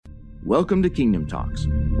Welcome to Kingdom Talks,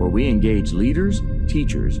 where we engage leaders,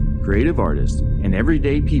 teachers, creative artists, and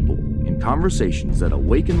everyday people in conversations that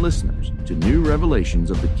awaken listeners to new revelations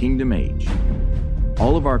of the kingdom age.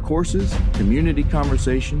 All of our courses, community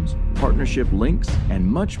conversations, partnership links, and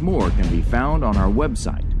much more can be found on our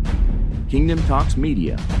website,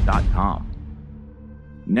 kingdomtalksmedia.com.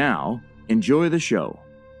 Now, enjoy the show.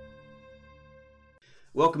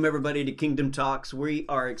 Welcome everybody to Kingdom Talks. We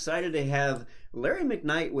are excited to have Larry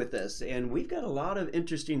McKnight with us, and we've got a lot of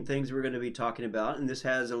interesting things we're going to be talking about, and this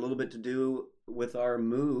has a little bit to do with our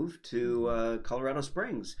move to Colorado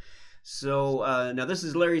Springs. So now this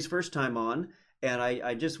is Larry's first time on, and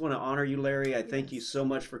I just want to honor you, Larry. I thank you so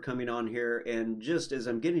much for coming on here, and just as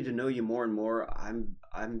I'm getting to know you more and more,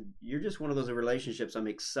 you're just one of those relationships I'm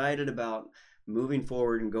excited about moving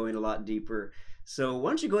forward and going a lot deeper. So why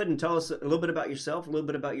don't you go ahead and tell us a little bit about yourself, a little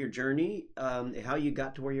bit about your journey, how you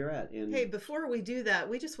got to where you're at. Hey, before we do that,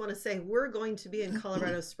 we just want to say we're going to be in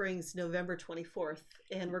Colorado Springs November 24th,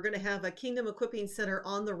 and we're going to have a Kingdom Equipping Center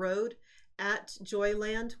on the road at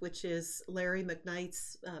Joyland, which is Larry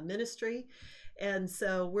McKnight's ministry. And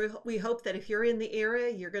so we hope that if you're in the area,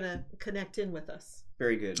 you're going to connect in with us.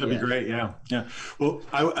 Very good. That'd be great. Yeah. Well,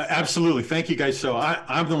 I absolutely. Thank you guys. So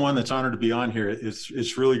I'm the one that's honored to be on here.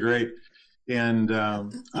 It's really great. And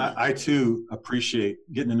I too appreciate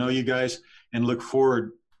getting to know you guys and look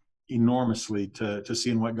forward enormously to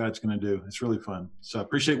seeing what God's going to do. It's really fun. So I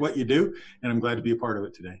appreciate what you do, and I'm glad to be a part of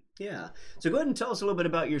it today. Yeah. So go ahead and tell us a little bit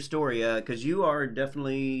about your story, because you are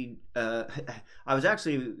definitely, I was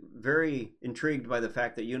actually very intrigued by the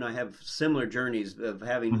fact that you and I have similar journeys of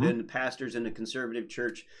having been pastors in a conservative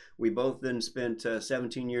church. We both then spent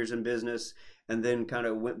 17 years in business and then kind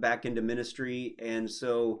of went back into ministry. And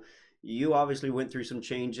so you obviously went through some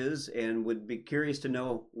changes, and would be curious to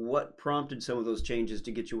know what prompted some of those changes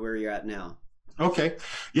to get you where you're at now. Okay.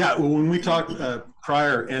 Yeah. Well, when we talked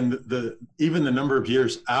prior, and even the number of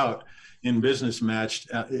years out in business matched,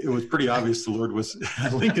 it was pretty obvious the Lord was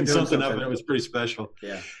linking something up, and it was pretty special.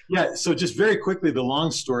 Yeah. So just very quickly, the long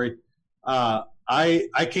story,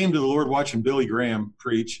 I came to the Lord watching Billy Graham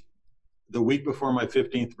preach the week before my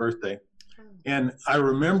 15th birthday. And I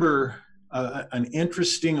remember an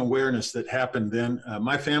interesting awareness that happened then.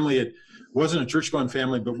 My family wasn't a church-going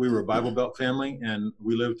family, but we were a Bible Belt family, and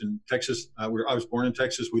we lived in Texas. I was born in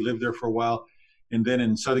Texas. We lived there for a while, and then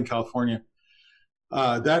in Southern California.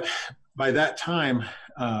 By that time,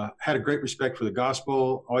 had a great respect for the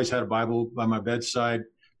gospel, always had a Bible by my bedside,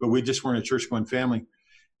 but we just weren't a church-going family.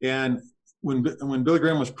 And when Billy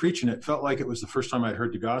Graham was preaching, it felt like it was the first time I'd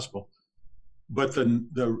heard the gospel. But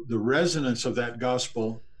the resonance of that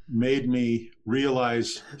gospel made me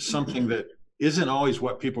realize something that isn't always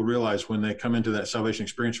what people realize when they come into that salvation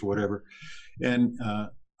experience or whatever. And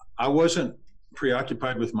I wasn't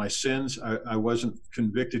preoccupied with my sins. I wasn't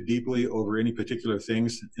convicted deeply over any particular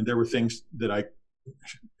things. And there were things that I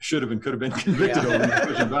should have and could have been convicted over, no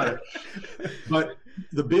question about it. But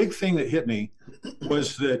the big thing that hit me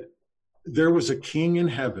was that there was a king in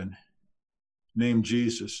heaven named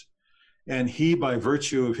Jesus. And he, by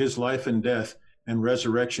virtue of his life and death and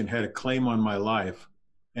resurrection, had a claim on my life,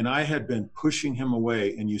 and I had been pushing him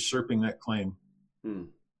away and usurping that claim. And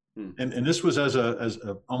this was as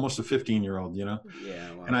almost a 15-year-old, you know.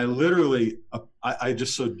 Yeah. Wow. And I literally, I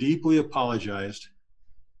just so deeply apologized.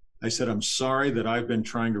 I said, I'm sorry that I've been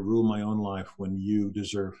trying to rule my own life when you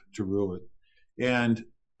deserve to rule it. And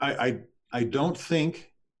I don't think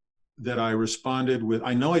that I responded with,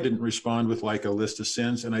 I know I didn't respond with like a list of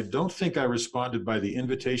sins, and I don't think I responded by the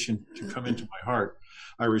invitation to come into my heart.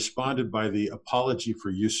 I responded by the apology for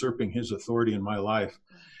usurping his authority in my life,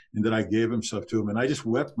 and that I gave himself to him. And I just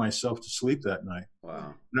wept myself to sleep that night.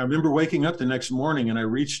 Wow. And I remember waking up the next morning, and I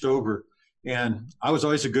reached over, and I was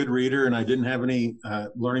always a good reader, and I didn't have any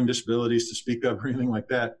learning disabilities to speak of or anything like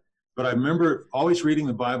that. But I remember always reading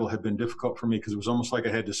the Bible had been difficult for me because it was almost like I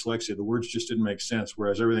had dyslexia. The words just didn't make sense,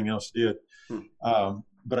 whereas everything else did.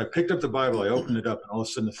 But I picked up the Bible, I opened it up, and all of a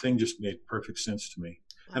sudden the thing just made perfect sense to me.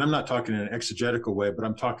 And I'm not talking in an exegetical way, but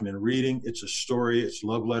I'm talking in reading. It's a story. It's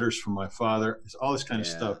love letters from my father. It's all this kind of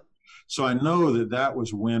stuff. So I know that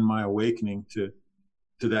was when my awakening to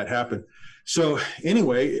that happened. So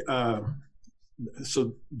anyway, all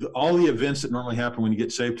the events that normally happen when you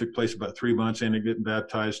get saved took place about 3 months into getting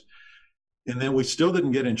baptized. And then we still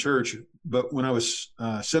didn't get in church. But when I was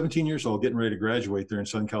 17 years old, getting ready to graduate there in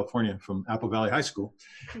Southern California from Apple Valley High School,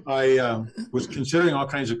 I was considering all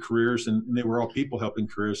kinds of careers, and they were all people helping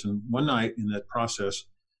careers. And one night in that process,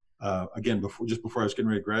 again, just before I was getting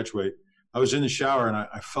ready to graduate, I was in the shower, and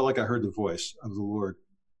I felt like I heard the voice of the Lord.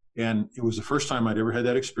 And it was the first time I'd ever had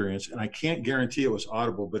that experience. And I can't guarantee it was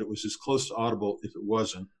audible, but it was as close to audible, if it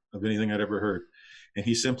wasn't, of anything I'd ever heard. And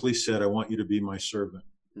he simply said, "I want you to be my servant."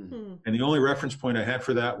 Mm-hmm. And the only reference point I had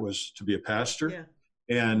for that was to be a pastor. Yeah.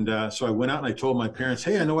 And so I went out and I told my parents,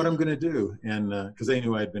 "Hey, I know what I'm going to do." And because they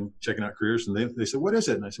knew I'd been checking out careers, and they said, "What is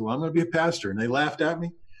it?" And I said, "Well, I'm going to be a pastor." And they laughed at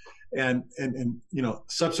me. And you know,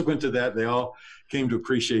 subsequent to that, they all came to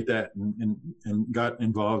appreciate that and got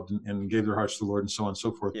involved and gave their hearts to the Lord and so on and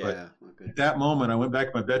so forth. Yeah, but at that moment, I went back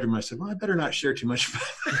to my bedroom. And I said, "Well, I better not share too much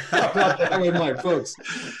about that with my folks."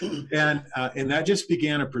 And that just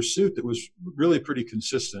began a pursuit that was really pretty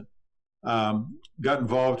consistent. Got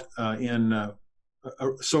involved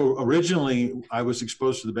so originally I was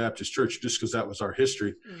exposed to the Baptist church just because that was our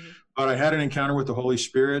history. Mm-hmm. But I had an encounter with the Holy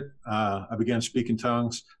Spirit. I began speaking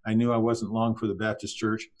tongues. I knew I wasn't long for the Baptist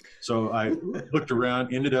church. So I looked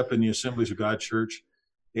around, ended up in the Assemblies of God church,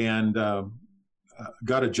 and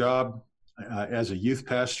got a job as a youth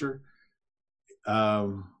pastor.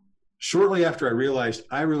 Shortly after I realized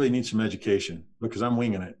I really need some education because I'm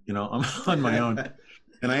winging it, you know, I'm on my own.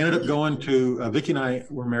 And I ended up going to, Vicki and I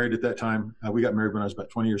were married at that time. We got married when I was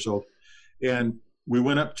about 20 years old. And we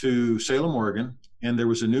went up to Salem, Oregon, and there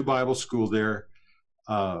was a new Bible school there.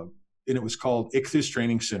 And it was called Ichthus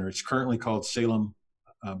Training Center. It's currently called Salem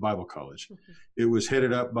Bible College. Mm-hmm. It was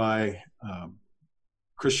headed up by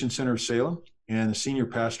Christian Center of Salem and the senior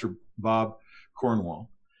pastor, Bob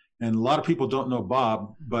Cornwall. And a lot of people don't know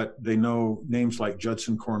Bob, but they know names like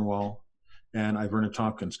Judson Cornwall and Iverna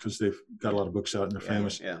Tompkins because they've got a lot of books out and they're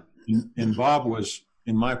famous. Yeah. And Bob was,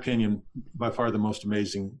 in my opinion, by far the most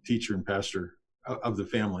amazing teacher and pastor of the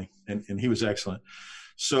family, and he was excellent.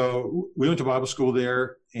 So we went to Bible school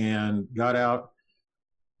there and got out,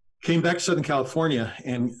 came back to Southern California,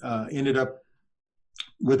 and ended up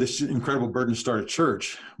with this incredible burden to start a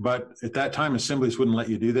church. But at that time, Assemblies wouldn't let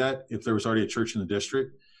you do that if there was already a church in the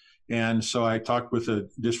district. And so I talked with the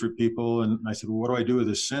district people, and I said, "Well, what do I do with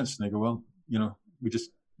this sense?" And they go, "Well, you know,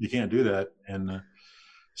 you can't do that." And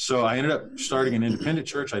so I ended up starting an independent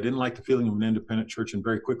church. I didn't like the feeling of an independent church, and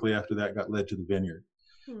very quickly after that got led to the Vineyard.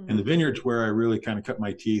 And the Vineyard's where I really kind of cut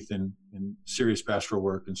my teeth in serious pastoral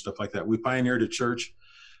work and stuff like that. We pioneered a church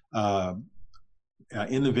in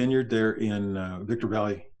the Vineyard there in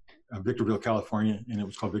Victorville, California, and it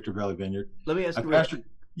was called Victor Valley Vineyard. Let me ask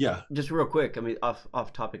you, just real quick. I mean,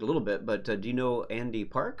 off topic a little bit, but do you know Andy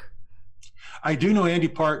Park? I do know Andy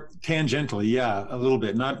Park tangentially, yeah, a little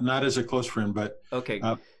bit, not as a close friend, but okay.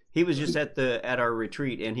 He was just at our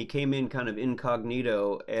retreat, and he came in kind of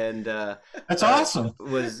incognito, and that's awesome.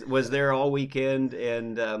 Was there all weekend,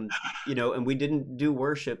 and you know, and we didn't do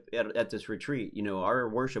worship at this retreat. You know, our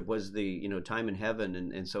worship was the time in heaven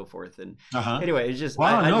and so forth. And anyway, it's just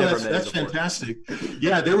wow. That's fantastic.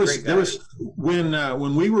 Yeah, there was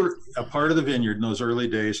when we were a part of the Vineyard in those early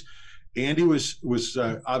days. Andy was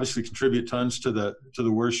obviously contribute tons to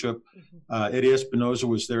the worship. Eddie Espinoza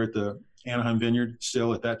was there at the Anaheim Vineyard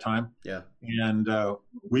still at that time. Yeah. And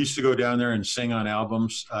we used to go down there and sing on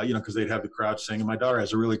albums, because they'd have the crowd sing. And my daughter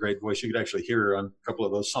has a really great voice. You could actually hear her on a couple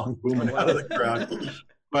of those songs booming out of the crowd.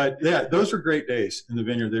 But yeah, those were great days in the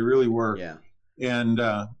Vineyard. They really were. Yeah. And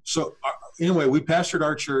so anyway, we pastored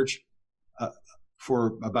our church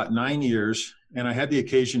for about 9 years. And I had the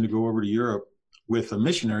occasion to go over to Europe with a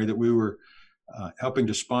missionary that we were helping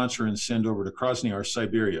to sponsor and send over to Krasnoyar,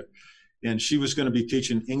 Siberia. And she was going to be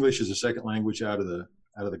teaching English as a second language out of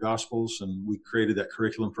the Gospels, and we created that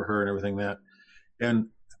curriculum for her and everything that. And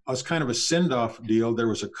as kind of a send-off deal, there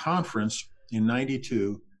was a conference in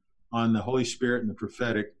 '92 on the Holy Spirit and the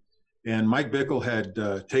prophetic, and Mike Bickle had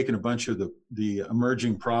taken a bunch of the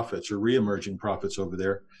emerging prophets or re-emerging prophets over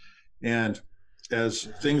there. And as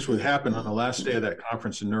things would happen on the last day of that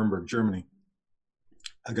conference in Nuremberg, Germany,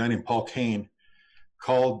 a guy named Paul Kane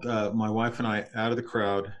called my wife and I out of the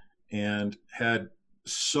crowd and had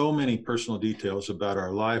so many personal details about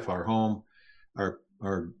our life, our home,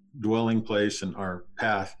 our dwelling place, and our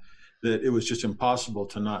path that it was just impossible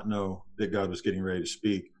to not know that God was getting ready to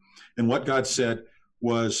speak. And what God said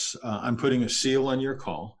was, I'm putting a seal on your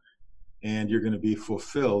call, and you're going to be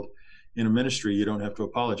fulfilled in a ministry you don't have to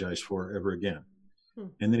apologize for ever again.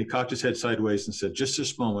 And then he cocked his head sideways and said, just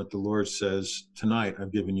this moment, the Lord says, tonight,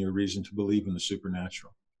 I've given you a reason to believe in the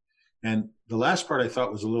supernatural. And the last part I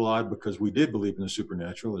thought was a little odd because we did believe in the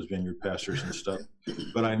supernatural as Vineyard pastors and stuff.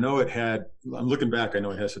 But I know I'm looking back, I know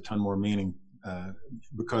it has a ton more meaning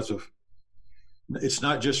because of,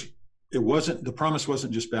 the promise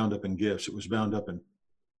wasn't just bound up in gifts. It was bound up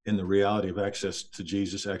in the reality of access to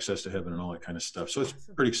Jesus, access to heaven, and all that kind of stuff. So it's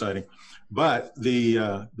pretty exciting. But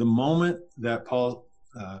the moment that Paul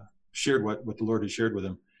shared what the Lord had shared with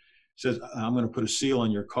him, says, I'm going to put a seal on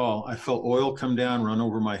your call. I felt oil come down, run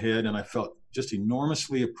over my head, and I felt just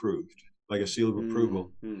enormously approved, like a seal of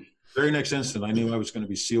approval. Mm-hmm. Very next instant, I knew I was going to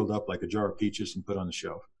be sealed up like a jar of peaches and put on the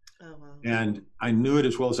shelf. Oh, wow. And I knew it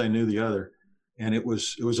as well as I knew the other. And it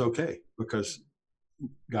was okay because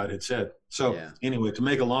God had said. So anyway, to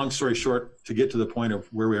make a long story short, to get to the point of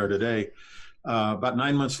where we are today, about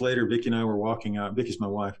 9 months later, Vicki and I were walking out. Vicki's my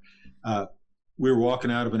wife. We were walking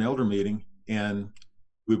out of an elder meeting, and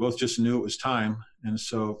we both just knew it was time. And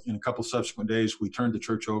so in a couple subsequent days, we turned the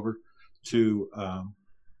church over to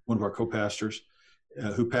one of our co-pastors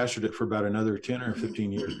who pastored it for about another 10 or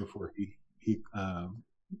 15 years before he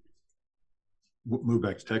moved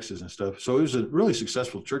back to Texas and stuff. So it was a really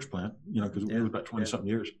successful church plant, because we were about 20 something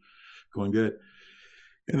years going good.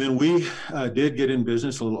 And then we did get in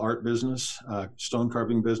business, a little art business, stone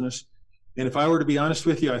carving business. And if I were to be honest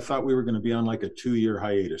with you, I thought we were going to be on like a 2-year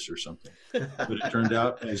hiatus or something. But it turned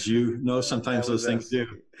out, as you know, sometimes those things do,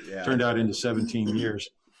 turned out into 17 years.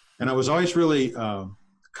 And I was always really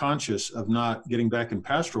conscious of not getting back in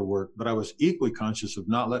pastoral work, but I was equally conscious of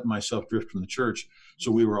not letting myself drift from the church. So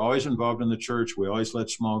we were always involved in the church. We always led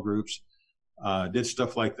small groups, did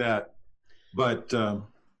stuff like that. But,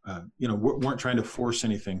 weren't trying to force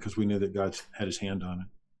anything because we knew that God had his hand on it.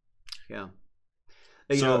 Yeah.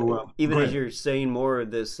 Even as you're saying more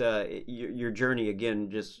of this, your journey again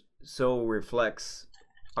just so reflects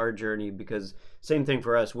our journey, because same thing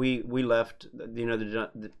for us. We left,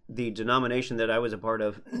 the denomination that I was a part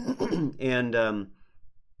of, and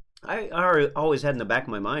I always had in the back of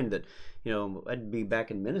my mind that I'd be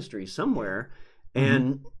back in ministry somewhere,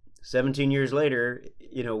 and 17 years later,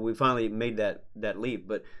 we finally made that leap.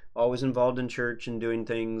 But always involved in church and doing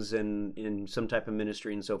things and in some type of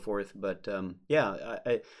ministry and so forth. But I'm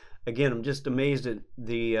just amazed at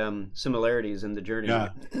the similarities in the journey. Yeah,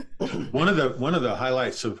 one of the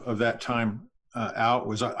highlights of that time out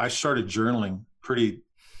was I started journaling pretty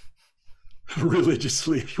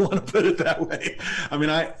religiously, if you want to put it that way. I mean,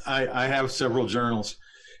 I have several journals,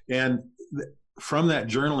 and from that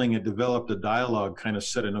journaling, it developed a dialogue kind of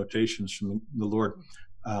set of notations from the Lord.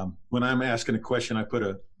 When I'm asking a question, I put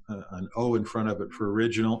an O in front of it for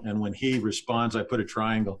original, and when he responds, I put a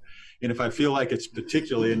triangle. And if I feel like it's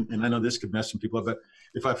particularly, and I know this could mess some people up, but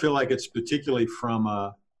if I feel like it's particularly from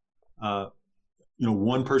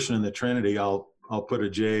one person in the Trinity, I'll put a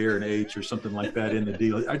J or an H or something like that in the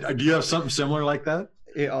deal. Do you have something similar like that?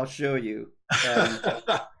 Yeah, I'll show you.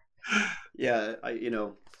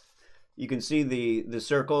 You can see the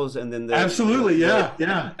circles and then the absolutely,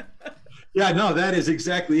 yeah. Yeah, no, that is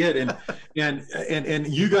exactly it. And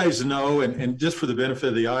you guys know, and just for the benefit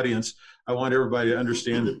of the audience, I want everybody to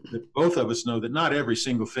understand that both of us know that not every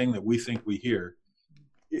single thing that we think we hear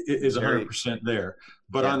is 100% there.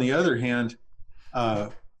 But on the other hand,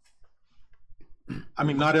 not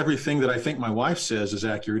everything that I think my wife says is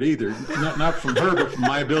accurate either. Not from her, but from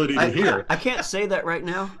my ability to hear. I can't say that right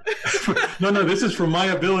now. No, this is from my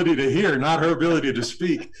ability to hear, not her ability to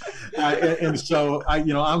speak. And so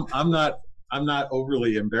I'm not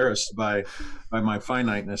overly embarrassed by my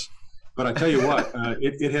finiteness. But I tell you what,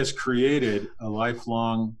 it has created a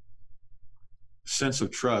lifelong sense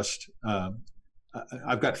of trust.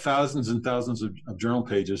 I've got thousands and thousands of journal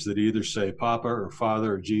pages that either say Papa or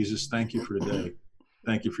Father or Jesus, thank you for today.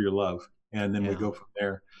 Thank you for your love. And then we go from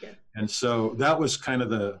there. Yeah. And so that was kind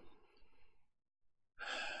of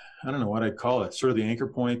I don't know what I'd call it, sort of the anchor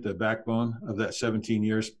point, the backbone of that 17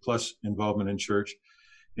 years plus involvement in church.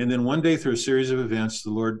 And then one day through a series of events, the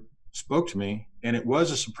Lord spoke to me, and it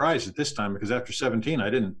was a surprise at this time, because after 17, I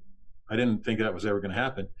didn't think that was ever going to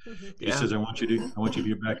happen. Mm-hmm. He says, I want you to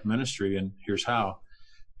get back to ministry, and here's how.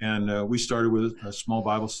 And we started with a small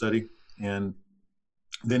Bible study, and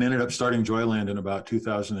then ended up starting Joyland in about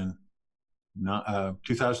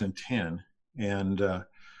 2010. And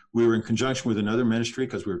we were in conjunction with another ministry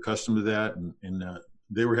because we were accustomed to that. And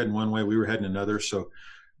they were heading one way, we were heading another. So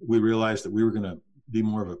we realized that we were going to be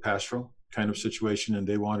more of a pastoral kind of situation, and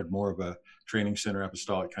they wanted more of a training center,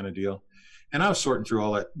 apostolic kind of deal. And I was sorting through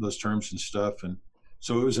all those terms and stuff. And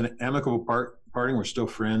so it was an amicable parting. We're still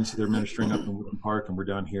friends. They're ministering up in Woodland Park, and we're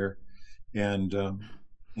down here. And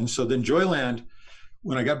so then Joyland,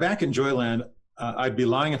 when I got back in Joyland, I'd be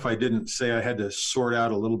lying if I didn't say I had to sort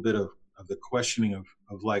out a little bit of the questioning of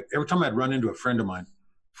like, every time I'd run into a friend of mine,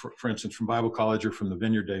 for instance, from Bible college or from the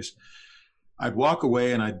Vineyard days, I'd walk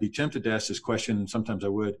away and I'd be tempted to ask this question, and sometimes I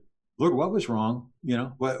would, Lord, what was wrong,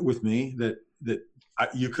 what with me that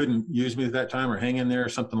you couldn't use me at that time, or hang in there or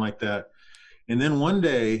something like that. And then one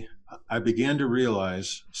day I began to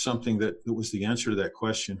realize something that was the answer to that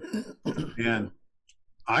question. And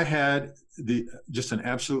I had just an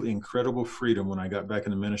absolutely incredible freedom when I got back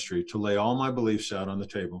in the ministry to lay all my beliefs out on the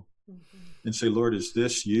table and say, Lord, is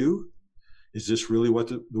this you? Is this really what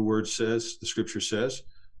the word says, the scripture says?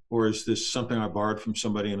 Or is this something I borrowed from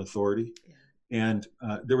somebody in authority? Yeah. And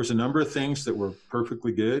there was a number of things that were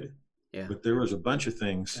perfectly good, but there was a bunch of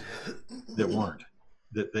things that weren't,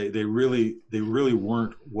 that they really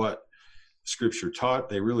weren't what scripture taught.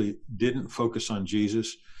 They really didn't focus on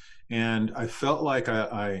Jesus. And I felt like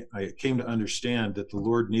I came to understand that the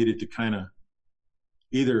Lord needed to kind of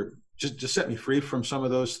either just set me free from some of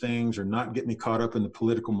those things or not get me caught up in the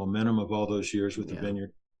political momentum of all those years with the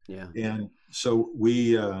Vineyard. Yeah. And so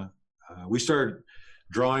we started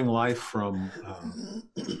drawing life from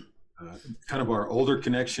kind of our older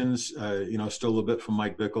connections, still a little bit from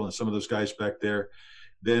Mike Bickle and some of those guys back there.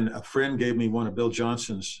 Then a friend gave me one of Bill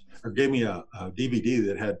Johnson's, or gave me a DVD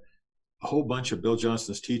that had a whole bunch of Bill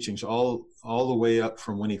Johnson's teachings, all the way up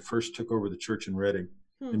from when he first took over the church in Reading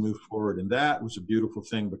and moved forward. And that was a beautiful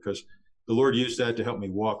thing because the Lord used that to help me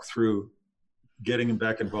walk through getting him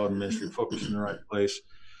back involved in ministry, focused in the right place.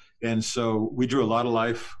 And so we drew a lot of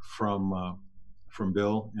life from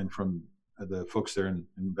Bill and from the folks there in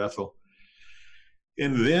Bethel.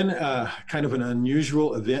 And then kind of an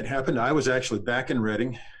unusual event happened. I was actually back in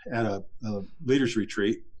Reading at a leaders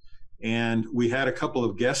retreat, and we had a couple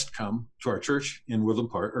of guests come to our church in Woodland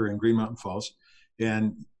Park or in Green Mountain Falls.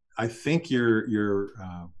 And I think your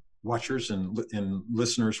watchers and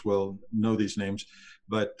listeners will know these names,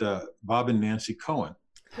 but Bob and Nancy Cohen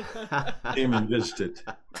came and visited.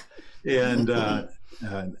 And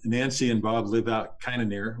Nancy and Bob live out kind of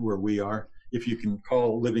near where we are, if you can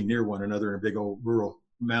call living near one another in big old rural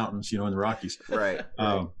mountains, in the Rockies. Right.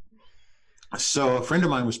 So a friend of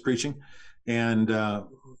mine was preaching, and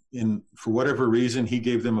for whatever reason, he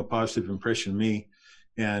gave them a positive impression of me,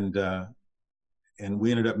 and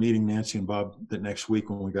we ended up meeting Nancy and Bob that next week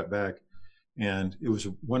when we got back, and it was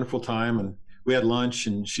a wonderful time. And we had lunch,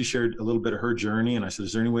 and she shared a little bit of her journey. And I said,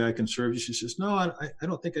 "Is there any way I can serve you?" She says, "No, I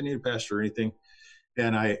don't think I need a pastor or anything."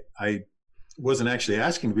 And I wasn't actually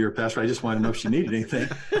asking to be her pastor. I just wanted to know if she needed anything.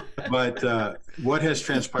 But what has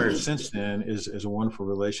transpired since then is a wonderful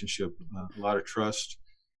relationship, a lot of trust.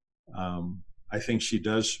 I think she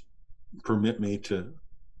does permit me to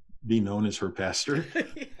be known as her pastor,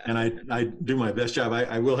 and I do my best job.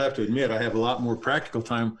 I will have to admit, I have a lot more practical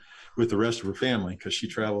time with the rest of her family because she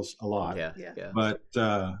travels a lot. Yeah. But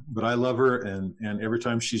I love her, and every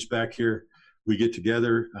time she's back here, we get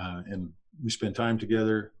together and we spend time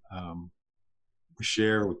together. We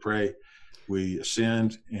share, we pray, we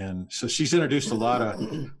ascend, and so she's introduced a lot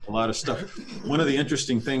of stuff. One of the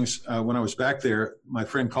interesting things when I was back there, my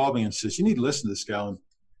friend called me and says, "You need to listen to this gal."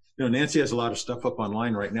 And Nancy has a lot of stuff up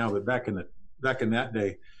online right now, but back in that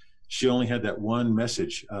day, she only had that one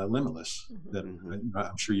message, Limitless, that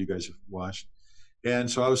I'm sure you guys have watched.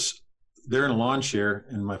 And so I was there in a lawn chair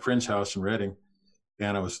in my friend's house in Reading,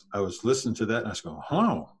 and I was listening to that, and I was going,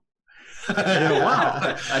 "Oh."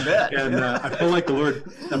 Wow, I bet. And I felt like the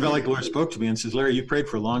Lord spoke to me and says, "Larry, you prayed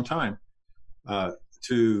for a long time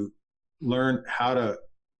to learn how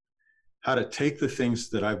to take the things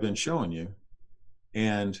that I've been showing you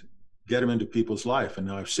and get them into people's life. And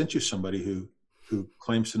now I've sent you somebody who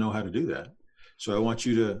claims to know how to do that. So I want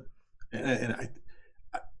you to." And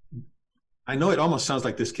I know it almost sounds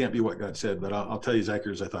like this can't be what God said, but I'll tell you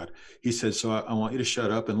exactly as I thought. He said, "So I want you to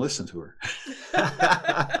shut up and listen to her."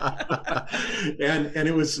 and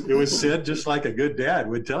it was said just like a good dad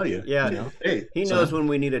would tell you. Yeah. Hey, he knows when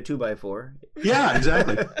we need a 2x4. Yeah,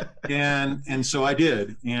 exactly. and so I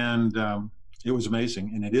did, and it was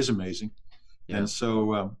amazing, and it is amazing. Yeah. And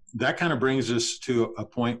so that kind of brings us to a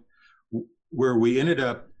point where we ended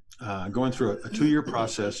up going through a 2-year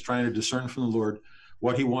process, trying to discern from the Lord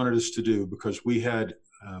what he wanted us to do, because we had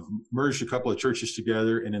merged a couple of churches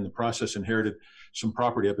together and in the process inherited some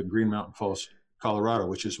property up in Green Mountain Falls, Colorado,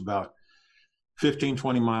 which is about 15,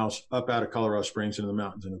 20 miles up out of Colorado Springs into the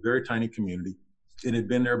mountains in a very tiny community. It had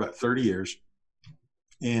been there about 30 years,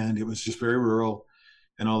 and it was just very rural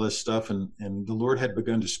and all this stuff. And the Lord had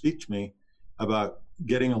begun to speak to me about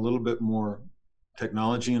getting a little bit more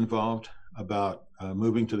technology involved, about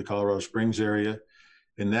moving to the Colorado Springs area.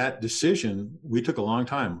 And that decision, we took a long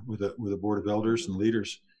time with a board of elders and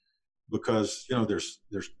leaders, because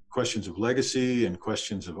there's questions of legacy and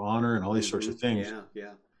questions of honor and all these sorts of things.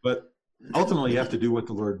 Yeah. But ultimately, you have to do what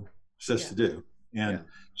the Lord says to do. And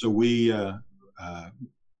so we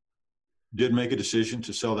did make a decision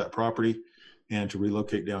to sell that property and to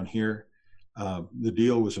relocate down here. The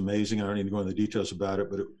deal was amazing. I don't need to go into the details about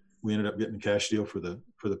it, but we ended up getting a cash deal for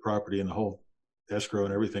the property and the whole escrow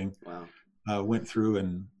and everything. Wow. went through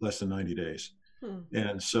in less than 90 days.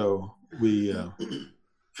 And so we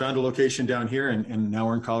found a location down here, and now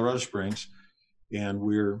we're in Colorado Springs, and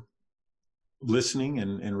we're listening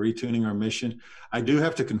and retuning our mission. I do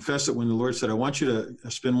have to confess that when the Lord said, I want you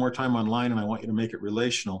to spend more time online and I want you to make it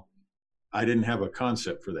relational, I didn't have a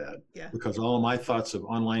concept for that, because all of my thoughts of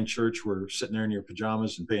online church were sitting there in your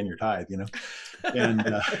pajamas and paying your tithe, you know.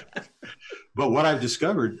 And but what I've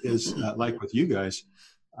discovered is, like with you guys,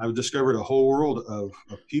 I've discovered a whole world of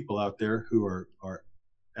people out there who are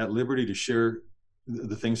at liberty to share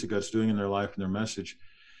the things that God's doing in their life and their message.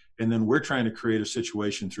 And then we're trying to create a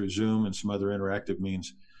situation through Zoom and some other interactive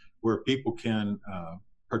means where people can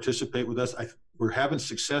participate with us. We're having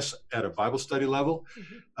success at a Bible study level.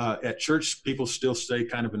 At church, people still stay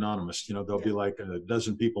kind of anonymous. You know, there'll be like a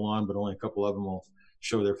dozen people on, but only a couple of them will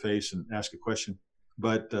show their face and ask a question.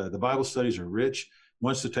 But the Bible studies are rich.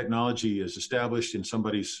 Once the technology is established and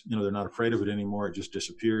somebody's, you know, they're not afraid of it anymore, it just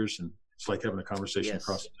disappears. And it's like having a conversation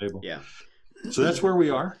across the table. Yeah. So that's where we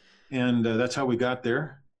are. And that's how we got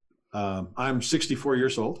there. I'm 64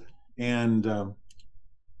 years old, and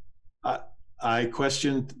I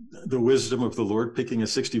questioned the wisdom of the Lord picking a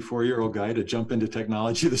 64-year-old guy to jump into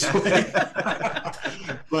technology this way.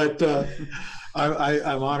 But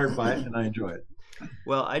I'm honored by it, and I enjoy it.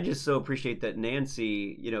 Well, I just so appreciate that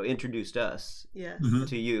Nancy, you know, introduced us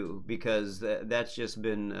to you, because that's just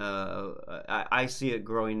been, I see it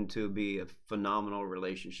growing to be a phenomenal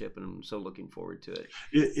relationship, and I'm so looking forward to it.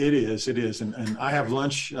 It is. And I have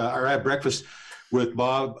lunch, or I have breakfast with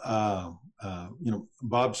Bob. You know,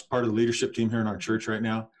 Bob's part of the leadership team here in our church right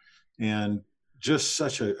now, and just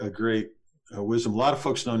such a great wisdom. A lot of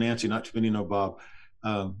folks know Nancy, not too many know Bob.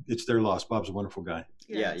 It's their loss. Bob's a wonderful guy.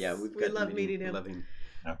 Yes. Yeah. We love meeting him. Love him.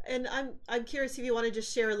 Yeah. And I'm curious if you want to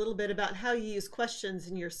just share a little bit about how you use questions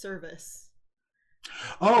in your service.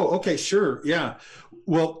 Oh, okay, sure. Yeah.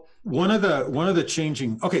 Well, one of the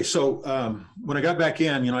changing. Okay, so when I got back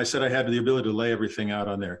in, you know, I said I had the ability to lay everything out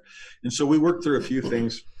on there, and so we worked through a few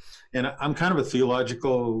things. And I'm kind of a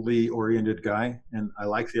theologically oriented guy, and I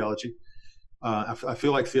like theology. I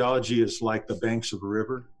feel like theology is like the banks of a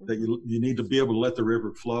river, that you need to be able to let the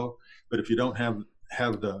river flow. But if you don't have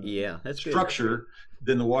the structure,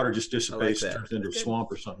 then the water just dissipates, turns into a swamp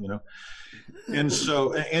or something, you know. And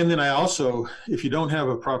so, and then I also, if you don't have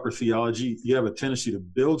a proper theology, you have a tendency to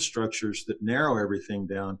build structures that narrow everything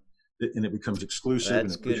down, and it becomes exclusive.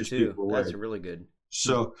 That's and it pushes people away. That's really good.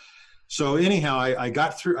 So anyhow, I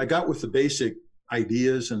got with the basic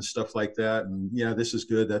ideas and stuff like that. And yeah, this is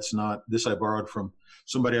good. That's not, this I borrowed from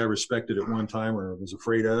somebody I respected at one time or was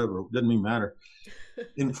afraid of, or it didn't even matter.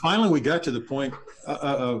 And finally we got to the point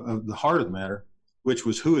of the heart of the matter, which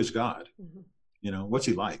was, who is God? You know, what's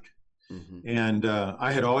he like? And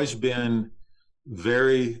I had always been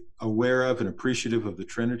very aware of and appreciative of the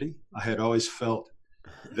Trinity. I had always felt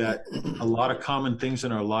that a lot of common things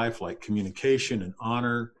in our life, like communication and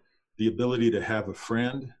honor, the ability to have a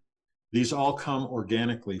friend, these all come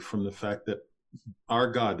organically from the fact that our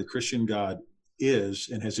God, the Christian God, is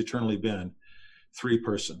and has eternally been three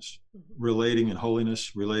persons, relating in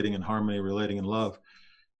holiness, relating in harmony, relating in love.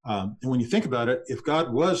 And when you think about it, if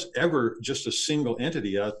God was ever just a single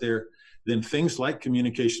entity out there, then things like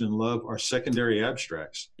communication and love are secondary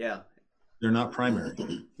abstracts. Yeah. They're not primary.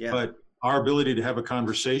 But our ability to have a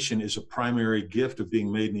conversation is a primary gift of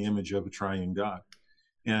being made in the image of a triune God.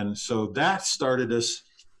 And so that started us,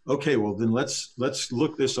 okay, well then let's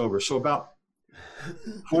look this over. So about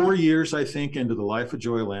 4 years, I think, into the life of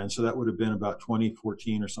Joyland, so that would have been about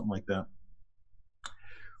 2014 or something like that,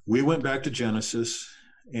 we went back to Genesis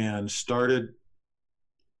and started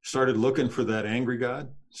looking for that angry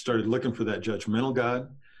God, started looking for that judgmental God,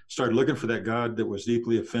 started looking for that God that was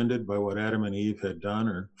deeply offended by what Adam and Eve had done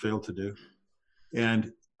or failed to do.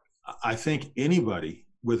 And I think anybody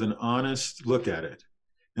with an honest look at it,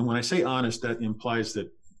 and when I say honest, that implies that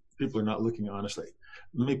people are not looking honestly.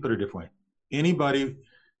 Let me put it a different way. Anybody,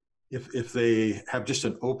 if they have just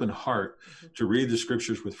an open heart to read the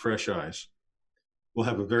scriptures with fresh eyes, will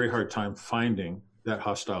have a very hard time finding that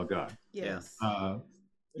hostile God. Yes.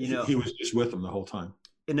 You know, he was just with them the whole time.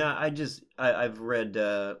 And I've read,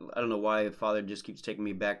 I don't know why Father just keeps taking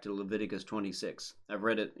me back to Leviticus 26. I've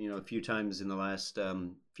read it, a few times in the last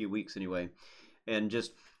few weeks anyway. And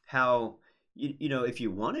just how, if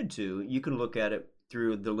you wanted to, you can look at it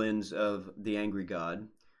through the lens of the angry God.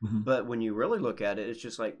 Mm-hmm. But when you really look at it, it's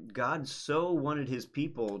just like God so wanted his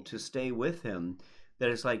people to stay with him that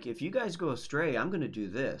it's like, if you guys go astray, I'm going to do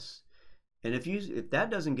this. And if that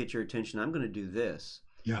doesn't get your attention, I'm going to do this.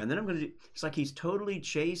 Yeah. And then I'm going to do, it's like he's totally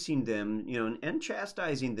chasing them, and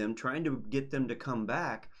chastising them, trying to get them to come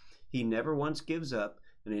back. He never once gives up,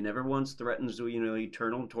 and he never once threatens,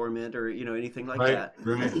 eternal torment or, anything like Right, that.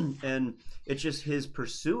 right. And it's just his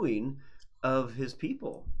pursuing of his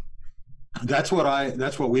people. That's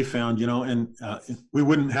what we found, and we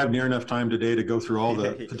wouldn't have near enough time today to go through all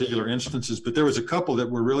the particular instances, but there was a couple that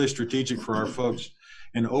were really strategic for our folks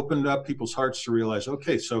and opened up people's hearts to realize,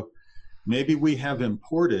 okay, so maybe we have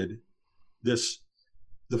imported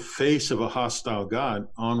the face of a hostile God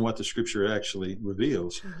on what the scripture actually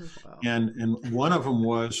reveals. Wow. And one of them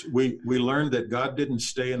was, we learned that God didn't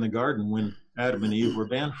stay in the garden when Adam and Eve were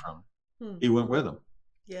banned from it. He went with them.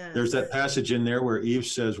 Yes. There's that passage in there where Eve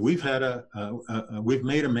says, we've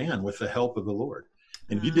made a man with the help of the Lord.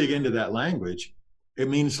 And if you dig into that language, it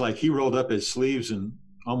means like he rolled up his sleeves and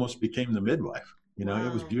almost became the midwife. Wow,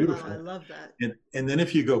 it was beautiful. wow, I love that. And then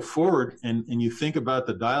if you go forward and you think about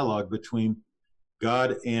the dialogue between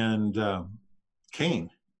God and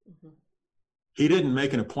Cain, he didn't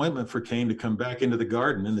make an appointment for Cain to come back into the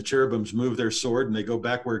garden, and the cherubims move their sword and they go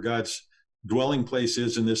back where God's dwelling place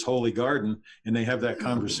is in this holy garden, and they have that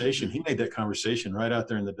conversation. He made that conversation right out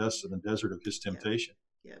there in the dust of the desert of his temptation.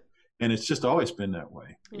 Yeah. And it's just always been that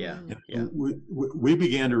way. Yeah. Mm-hmm. Yeah. We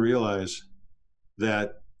began to realize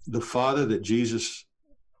that the Father that Jesus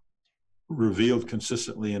revealed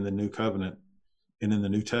consistently in the New Covenant and in the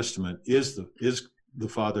New Testament is the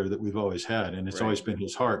Father that we've always had, and it's Right. always been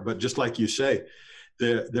his heart. But just like you say,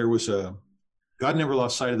 there was God never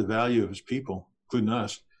lost sight of the value of his people, including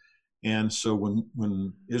us. And so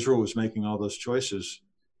when Israel was making all those choices,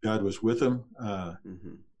 God was with them.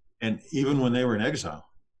 And even when they were in exile,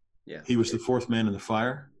 he was the fourth man in the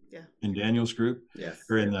fire in Daniel's group,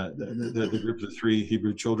 or in the group of the three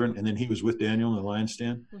Hebrew children. And then he was with Daniel in the lion's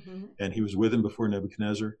den, and he was with him before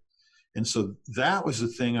Nebuchadnezzar. And so that was the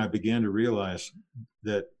thing I began to realize,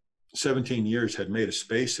 that 17 years had made a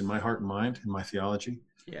space in my heart and mind, in my theology,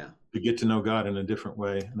 to get to know God in a different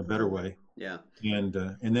way, in a better way. And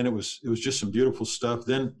then it was just some beautiful stuff.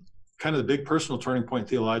 Then kind of the big personal turning point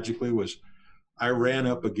theologically was I ran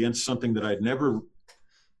up against something that I'd never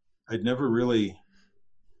really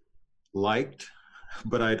liked,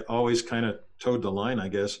 but I'd always kind of towed the line, I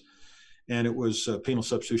guess. And it was penal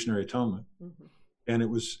substitutionary atonement. And it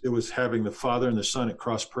was having the Father and the Son at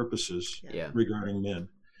cross purposes regarding men.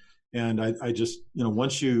 And I just,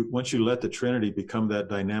 once you let the Trinity become that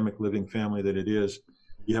dynamic living family that it is,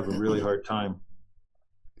 you have a really hard time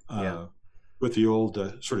with the old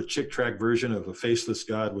sort of chick tract version of a faceless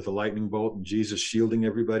God with a lightning bolt and Jesus shielding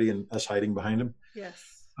everybody and us hiding behind him.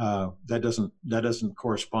 Yes. That doesn't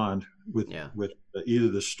correspond with either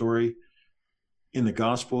the story in the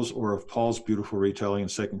Gospels or of Paul's beautiful retelling in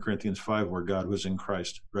 2 Corinthians 5, where God was in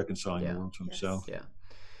Christ reconciling the world to himself.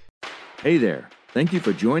 Hey there. Thank you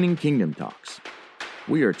for joining Kingdom Talks.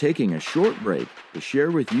 We are taking a short break to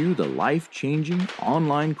share with you the life-changing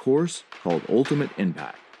online course called Ultimate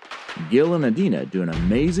Impact. Gil and Adina do an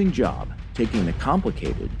amazing job taking the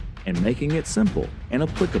complicated and making it simple and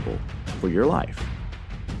applicable for your life.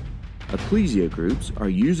 Ecclesia groups are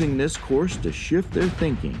using this course to shift their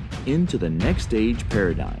thinking into the next age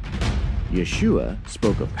paradigm. Yeshua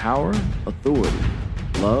spoke of power, authority,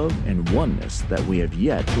 love, and oneness that we have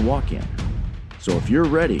yet to walk in. So if you're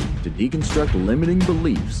ready to deconstruct limiting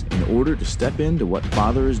beliefs in order to step into what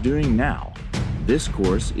Father is doing now, this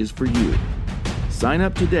course is for you. Sign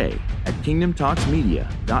up today at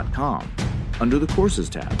kingdomtalksmedia.com under the Courses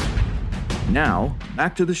tab. Now,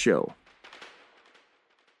 back to the show.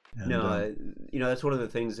 That's one of the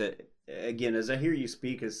things that, again, as I hear you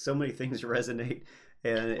speak, as so many things resonate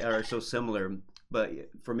and are so similar. But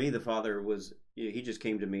for me, the Father was, he just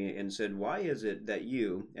came to me and said, why is it that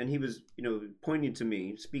you, and he was, pointing to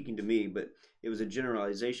me, speaking to me, but it was a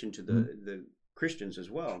generalization to the Christians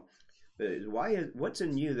as well. But what's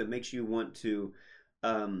in you that makes you want to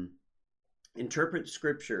interpret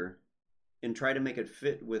Scripture and try to make it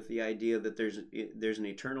fit with the idea that there's an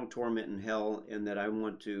eternal torment in hell, and that I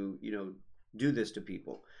want to, do this to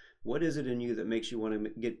people? What is it in you that makes you want to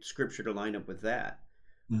get Scripture to line up with that?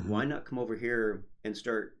 Why not come over here and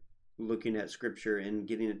start looking at Scripture and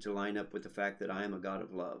getting it to line up with the fact that I am a God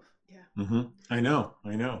of love? I know.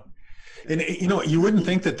 And you wouldn't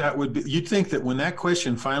think that would be, you'd think that when that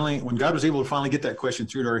question when God was able to finally get that question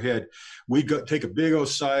through to our head, we'd take a big old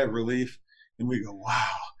sigh of relief and we go,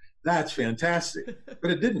 wow, that's fantastic.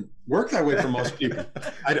 But it didn't work that way for most people.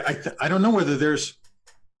 I don't know whether there's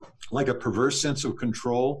like a perverse sense of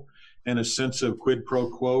control and a sense of quid pro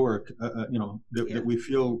quo, or that we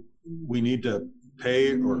feel we need to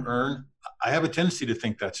pay or earn. I have a tendency to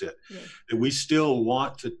think that's it. That we still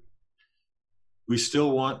want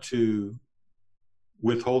to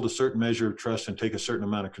withhold a certain measure of trust and take a certain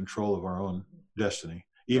amount of control of our own destiny,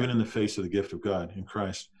 even in the face of the gift of God in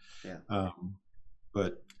Christ. Yeah.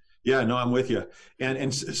 But yeah, no, I'm with you.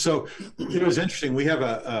 And so it was interesting. We have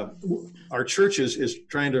our church is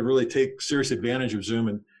trying to really take serious advantage of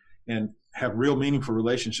Zoom and have real meaningful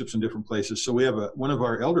relationships in different places. So we have one of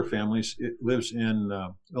our elder families, it lives in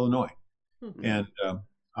Illinois. Mm-hmm. And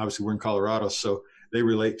obviously we're in Colorado, so they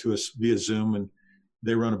relate to us via Zoom, and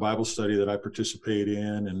they run a Bible study that I participate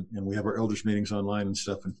in, and we have our elders meetings online and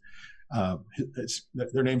stuff. And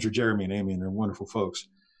their names are Jeremy and Amy, and they're wonderful folks.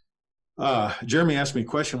 Jeremy asked me a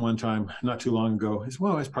question one time not too long ago. It's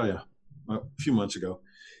probably a few months ago.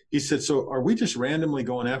 He said, "So are we just randomly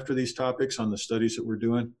going after these topics on the studies that we're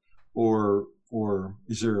doing, or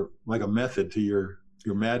is there like a method to your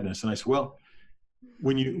madness?" And I said, "Well,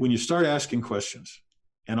 when you start asking questions,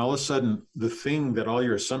 and all of a sudden the thing that all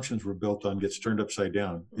your assumptions were built on gets turned upside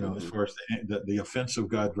down, mm-hmm. As far as the offense of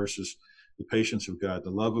God versus the patience of God,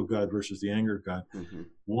 the love of God versus the anger of God, mm-hmm.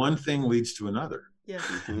 one thing leads to another." Yeah,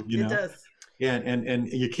 it does. And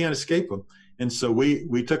you can't escape them. And so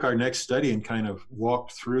we took our next study and kind of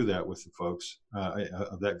walked through that with the folks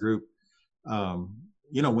of that group.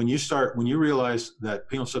 When you realize that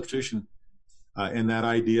penal substitution and that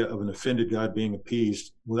idea of an offended God being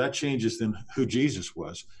appeased, well, that changes then who Jesus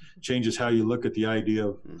was, changes how you look at the idea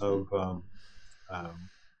of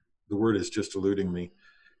the word is just eluding me.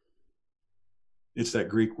 It's that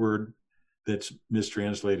Greek word that's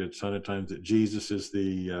mistranslated a ton of times, that Jesus is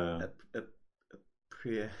the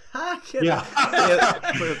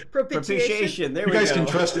propitiation. There we go. You guys can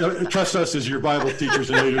trust us as your Bible teachers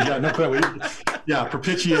and leaders. Yeah, no problem. Yeah,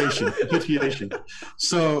 propitiation.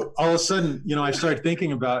 So all of a sudden, I started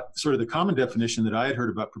thinking about sort of the common definition that I had heard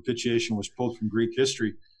about propitiation was pulled from Greek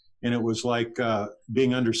history, and it was like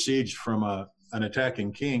being under siege from an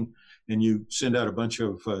attacking king, and you send out a bunch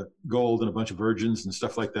of gold and a bunch of virgins and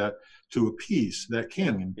stuff like that to appease that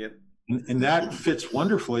king. Yep. And that fits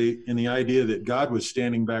wonderfully in the idea that God was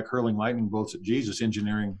standing back, hurling lightning bolts at Jesus,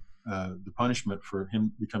 engineering the punishment for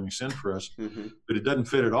him becoming sin for us. Mm-hmm. But it doesn't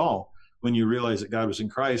fit at all when you realize that God was in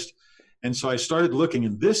Christ. And so I started looking,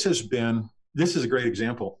 and this is a great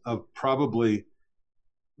example of probably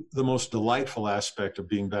the most delightful aspect of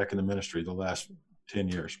being back in the ministry the last 10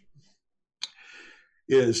 years.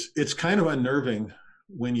 It's kind of unnerving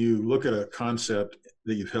when you look at a concept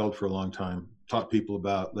that you've held for a long time, taught people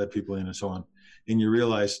about, led people in, and so on, and you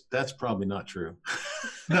realize that's probably not true.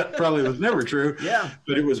 That probably was never true. Yeah,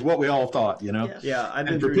 but it was what we all thought, Yeah, I've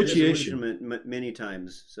been through disillusionment many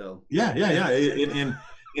times. So yeah. And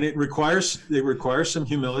it requires some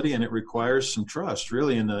humility, and it requires some trust,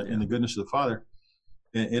 really, in the goodness of the Father.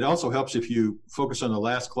 And it also helps if you focus on the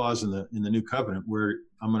last clause in the new covenant, where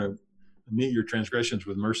I'm going to meet your transgressions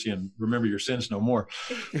with mercy and remember your sins no more.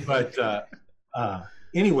 But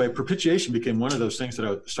anyway, propitiation became one of those things that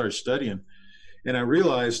I started studying, and I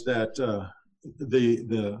realized that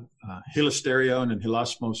the hilasterion and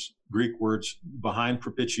hilasmos Greek words behind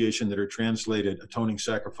propitiation that are translated atoning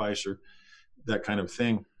sacrifice or that kind of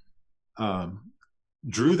thing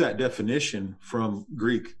drew that definition from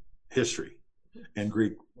Greek history and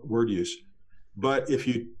Greek word use. But if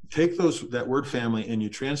you take that word family and you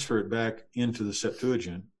transfer it back into the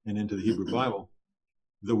Septuagint and into the Hebrew Bible,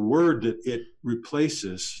 the word that it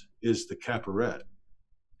replaces is the kaparet.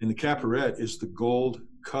 And the kaparet is the gold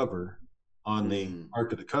cover on the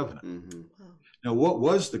Ark of the Covenant. Mm-hmm. Now, what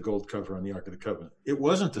was the gold cover on the Ark of the Covenant? It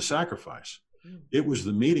wasn't the sacrifice. It was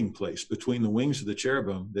the meeting place between the wings of the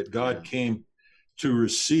cherubim that God came to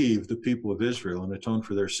receive the people of Israel and atone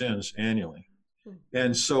for their sins annually.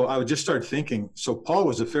 And so I would just start thinking, so Paul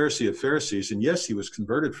was a Pharisee of Pharisees, and yes, he was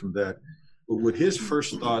converted from that, but would his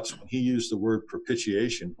first thoughts when he used the word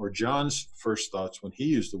propitiation, or John's first thoughts when he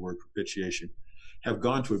used the word propitiation, have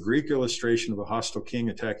gone to a Greek illustration of a hostile king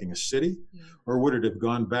attacking a city, or would it have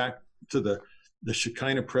gone back to the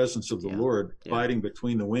Shekinah presence of the Lord fighting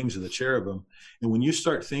between the wings of the cherubim? And when you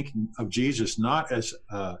start thinking of Jesus not as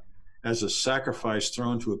a sacrifice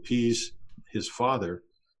thrown to appease his Father,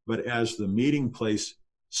 but as the meeting place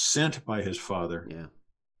sent by his Father,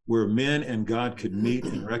 where men and God could meet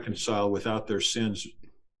and reconcile without their sins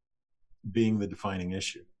being the defining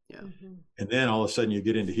issue. Yeah. And then all of a sudden you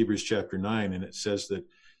get into Hebrews chapter 9, and it says that,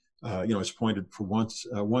 it's appointed for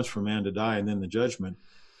once for man to die and then the judgment,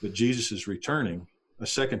 but Jesus is returning a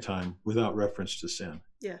second time without reference to sin.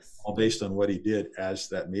 Yes. All based on what he did as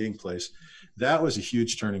that meeting place. That was a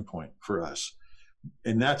huge turning point for us.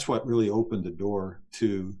 And that's what really opened the door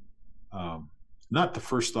to not the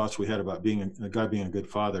first thoughts we had about God being a good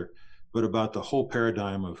father, but about the whole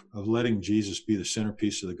paradigm of letting Jesus be the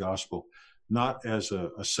centerpiece of the gospel, not as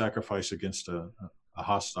a sacrifice against a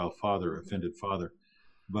hostile father, offended father,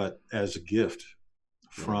 but as a gift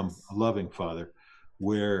from a loving Father,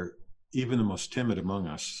 where even the most timid among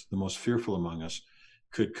us, the most fearful among us,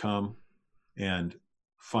 could come and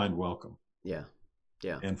find welcome. Yeah.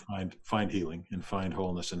 Yeah. And find healing and find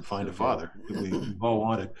wholeness and find a Father that we've all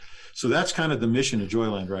wanted. So that's kind of the mission of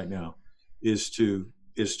Joyland right now, is to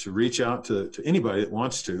reach out to anybody that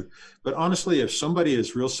wants to. But honestly, if somebody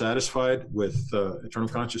is real satisfied with eternal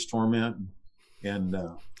conscious torment and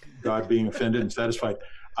God being offended and satisfied,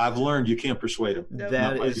 I've learned you can't persuade them.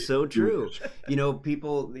 That is so true. You know,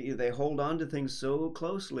 people, they hold on to things so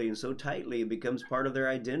closely and so tightly, it becomes part of their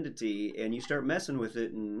identity, and you start messing with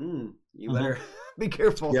it, and you better be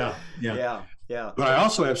careful. Yeah. But I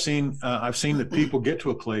also have seen, I've seen that people get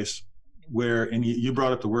to a place where, and you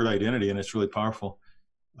brought up the word identity, and it's really powerful.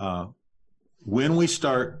 When we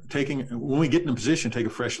get in a position to take a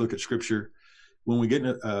fresh look at Scripture, when we get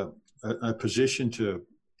in a position to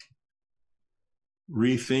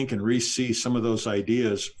rethink and re-see some of those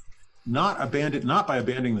ideas, not by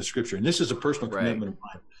abandoning the Scripture. And this is a personal commitment of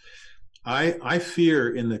mine. I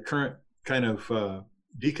fear in the current kind of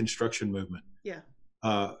deconstruction movement. Yeah.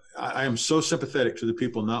 I am so sympathetic to the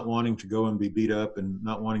people not wanting to go and be beat up and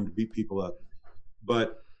not wanting to beat people up,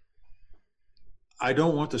 but I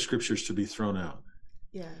don't want the Scriptures to be thrown out.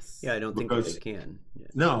 Yes. Yeah, I don't think they can. Yeah.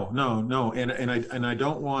 No, and I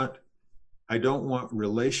don't want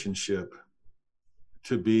relationship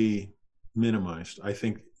to be minimized. I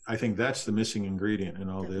think that's the missing ingredient in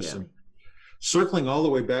all this. And circling all the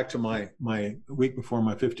way back to my week before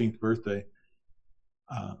my 15th birthday,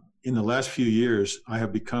 in the last few years, I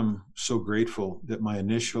have become so grateful that my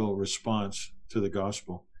initial response to the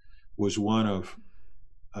gospel was one of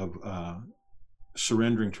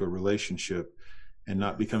surrendering to a relationship and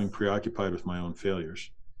not becoming preoccupied with my own failures.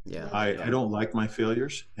 Yeah. I don't like my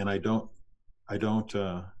failures, and I don't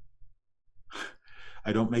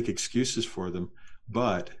make excuses for them,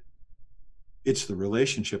 but it's the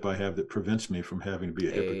relationship I have that prevents me from having to be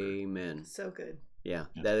a hypocrite. Amen. So good. Yeah,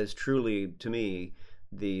 that is truly, to me,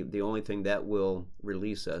 the only thing that will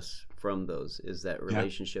release us from those is that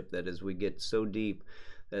relationship. That as we get so deep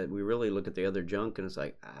that we really look at the other junk and it's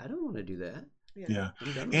like, I don't want to do that. Yeah.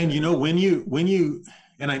 And you know, when you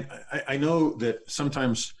and I know that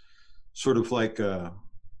sometimes sort of like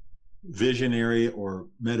visionary or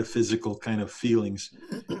metaphysical kind of feelings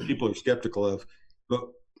people are skeptical of, but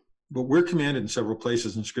we're commanded in several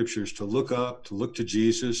places in Scriptures to look up, to look to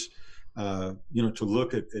Jesus, to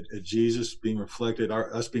look at Jesus being reflected,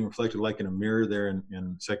 us being reflected like in a mirror there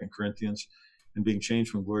in 2 Corinthians, and being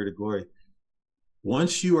changed from glory to glory.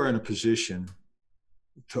 Once you are in a position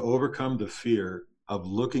to overcome the fear of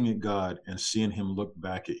looking at God and seeing Him look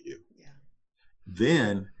back at you,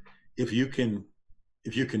 then if you can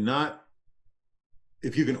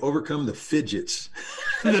overcome the fidgets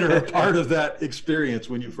that are a part of that experience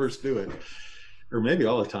when you first do it, or maybe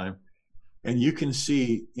all the time, and you can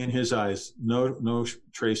see in His eyes no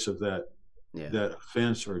trace of that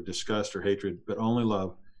offense or disgust or hatred, but only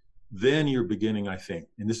love, then you're beginning, I think,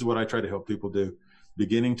 and this is what I try to help people do,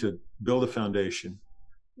 beginning to build a foundation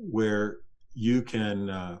where you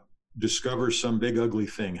can discover some big ugly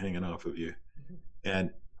thing hanging off of you. And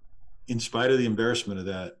in spite of the embarrassment of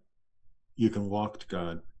that, you can walk to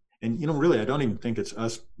God. And, really, I don't even think it's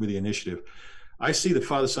us with the initiative. I see the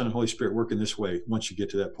Father, Son, and Holy Spirit working this way once you get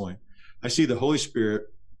to that point. I see the Holy Spirit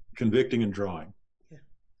convicting and drawing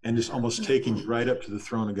and just almost taking you right up to the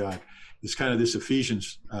throne of God. It's kind of this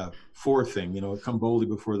Ephesians 4 thing, come boldly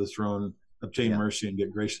before the throne, obtain mercy and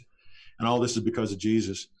get grace. And all this is because of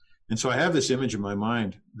Jesus. And so I have this image in my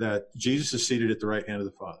mind that Jesus is seated at the right hand of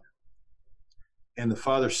the Father. And the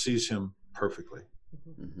Father sees Him perfectly.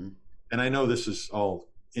 Mm-hmm. And I know this is all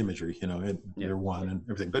imagery, and they're one and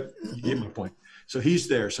everything, but you get my point. So He's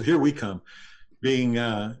there. So here we come, being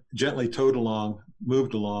gently towed along,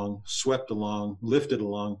 moved along, swept along, lifted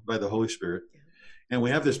along by the Holy Spirit. And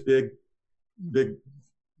we have this big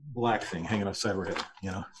black thing hanging outside our head,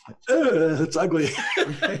 it's ugly.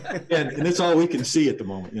 and it's all we can see at the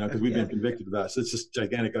moment, because we've been convicted about it. So it's this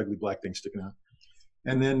gigantic, ugly black thing sticking out.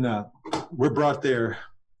 And then we're brought there,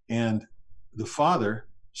 and the Father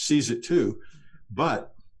sees it too,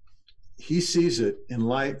 but He sees it in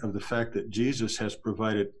light of the fact that Jesus has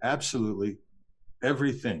provided absolutely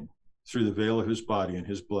everything through the veil of His body and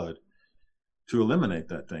His blood to eliminate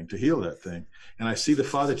that thing, to heal that thing. And I see the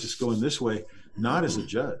Father just going this way, not as a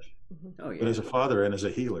judge, but as a Father and as a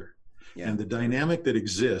healer. Yeah. And the dynamic that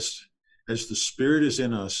exists as the Spirit is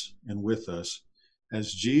in us and with us,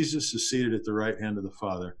 as Jesus is seated at the right hand of the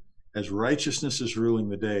Father, as righteousness is ruling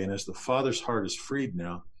the day, and as the Father's heart is freed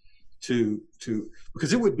now,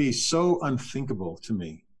 because it would be so unthinkable to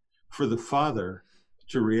me for the Father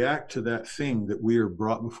to react to that thing that we are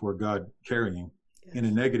brought before God carrying in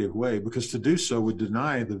a negative way, because to do so would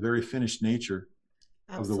deny the very finished nature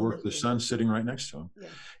of the work of the Son sitting right next to him. Yeah.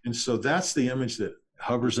 And so that's the image that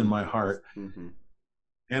hovers in my heart. Mm-hmm.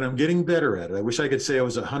 And I'm getting better at it. I wish I could say I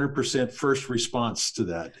was 100% first response to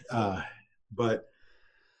that. But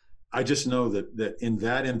I just know that in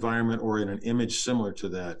that environment, or in an image similar to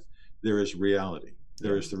that, there is reality.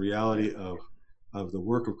 There is the reality of the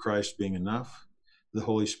work of Christ being enough, the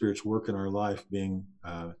Holy Spirit's work in our life being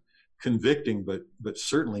convicting, but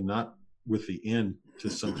certainly not with the end to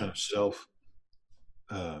some kind of self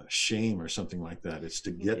shame or something like that. It's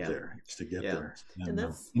to get there. It's to get there. And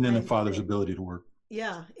then the Father's ability to work.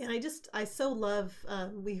 Yeah. And I so love,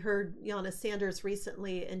 we heard Yana Sanders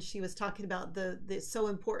recently, and she was talking about the so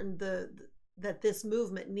important, that this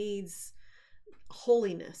movement needs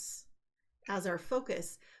holiness as our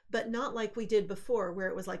focus, but not like we did before, where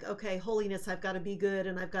it was like, okay, holiness, I've got to be good,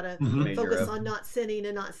 and I've got to focus on not sinning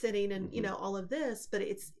and you know, all of this. But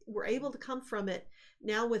we're able to come from it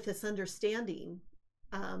now with this understanding,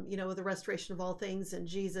 you know, with the restoration of all things and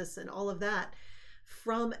Jesus and all of that,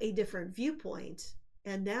 from a different viewpoint.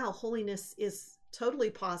 And now holiness is totally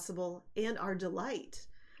possible and our delight,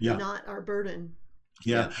 not our burden.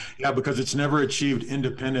 Yeah, because it's never achieved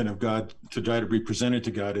independent of God to try to be presented to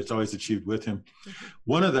God. It's always achieved with him. Mm-hmm.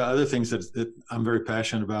 One of the other things that I'm very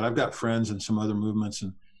passionate about, I've got friends in some other movements,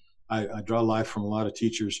 and I draw life from a lot of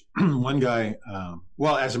teachers. One guy,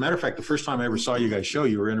 well, as a matter of fact, the first time I ever saw you guys show,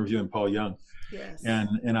 you were interviewing Paul Young. Yes.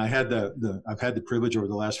 And I had I've had the privilege over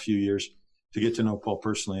the last few years to get to know Paul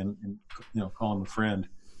personally and you know, call him a friend.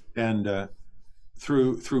 And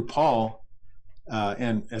through Paul,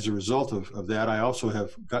 and as a result of that, I also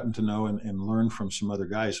have gotten to know and learn from some other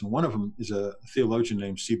guys. And one of them is a theologian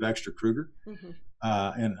named C. Baxter Kruger. Mm-hmm.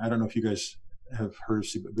 And I don't know if you guys have heard of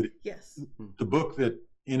C. But yes, the book that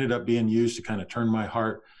ended up being used to kind of turn my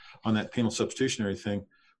heart on that penal substitutionary thing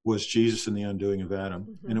was Jesus and the Undoing of Adam.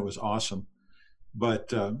 Mm-hmm. And it was awesome.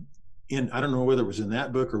 But I don't know whether it was in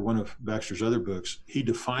that book or one of Baxter's other books, he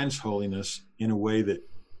defines holiness in a way that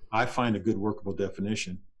I find a good workable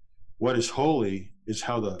definition. What is holy is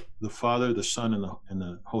how the Father, the Son, and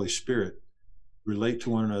the Holy Spirit relate to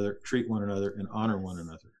one another, treat one another, and honor one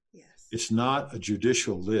another. Yes. It's not a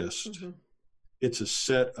judicial list. Mm-hmm. It's a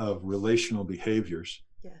set of relational behaviors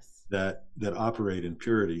that operate in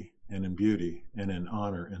purity and in beauty and in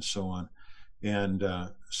honor and so on. And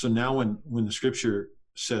so now when the Scripture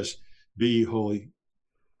says, "Be ye holy,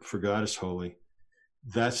 for God is holy,"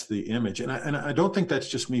 that's the image. And I don't think that's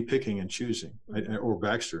just me picking and choosing, or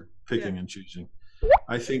Baxter picking and choosing.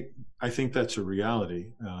 I think that's a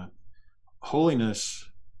reality. Holiness,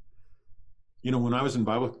 you know, when I was in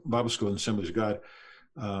Bible school in Assemblies of God,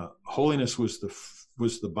 holiness was the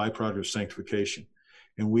byproduct of sanctification.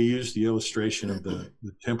 And we used the illustration of the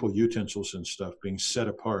temple utensils and stuff being set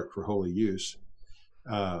apart for holy use.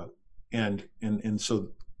 And so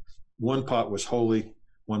one pot was holy,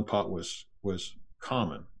 one pot was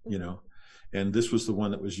common, you know, and this was the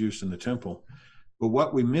one that was used in the temple. But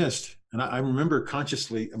what we missed, and I remember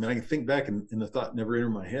consciously, I mean, I can think back and the thought never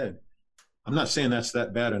entered my head. I'm not saying that's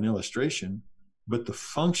that bad an illustration, but the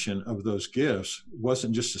function of those gifts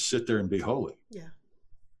wasn't just to sit there and be holy. Yeah.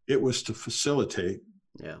 It was to facilitate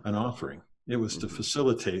an offering. It was to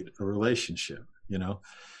facilitate a relationship, you know,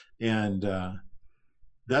 and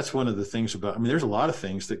that's one of the things about, I mean, there's a lot of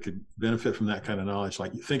things that could benefit from that kind of knowledge.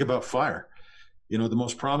 Like, you think about fire. You know, the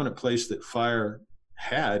most prominent place that fire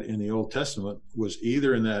had in the Old Testament was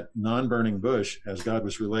either in that non-burning bush, as God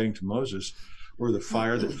was relating to Moses, or the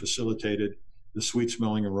fire that facilitated the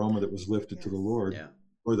sweet-smelling aroma that was lifted to the Lord,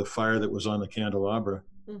 or the fire that was on the candelabra,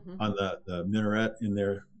 on the minaret in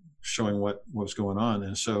there, showing what was going on.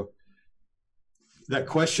 And so that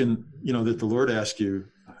question, you know, that the Lord asked you,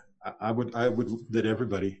 I would that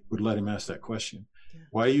everybody would let him ask that question.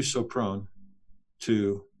 Why are you so prone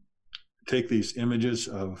to take these images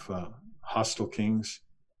of hostile kings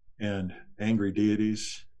and angry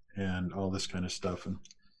deities and all this kind of stuff, and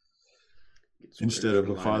instead of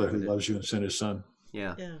a Father who loves you and sent his Son?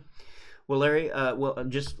 Yeah. Well, Larry,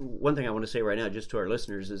 just one thing I want to say right now, just to our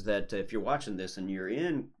listeners, is that if you're watching this and you're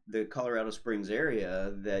in the Colorado Springs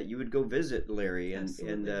area, that you would go visit Larry. And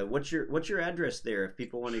what's your address there if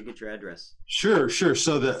people want to get your address? Sure.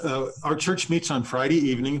 So our church meets on Friday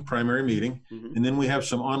evening, primary meeting, and then we have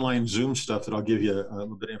some online Zoom stuff that I'll give you a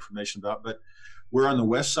little bit of information about. But we're on the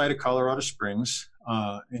west side of Colorado Springs,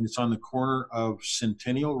 and it's on the corner of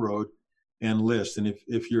Centennial Road and list. And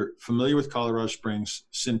if you're familiar with Colorado Springs,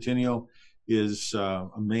 Centennial is a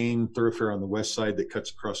main thoroughfare on the west side that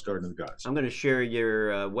cuts across Garden of the Gods. I'm going to share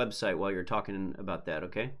your website while you're talking about that.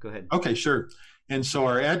 Okay, go ahead. Okay, sure. And so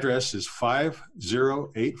our address is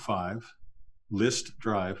 5085 List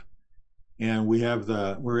Drive. And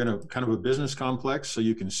we're in a kind of a business complex, so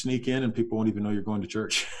you can sneak in and people won't even know you're going to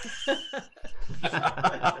church.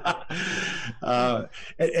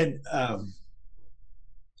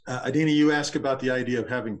 Adina, you asked about the idea of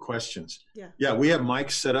having questions. Yeah, we have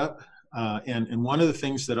mics set up. And one of the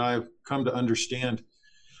things that I've come to understand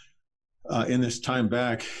in this time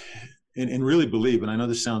back and really believe, and I know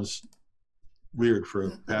this sounds weird for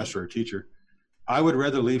a pastor or a teacher, I would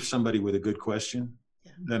rather leave somebody with a good question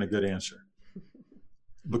than a good answer.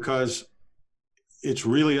 Because it's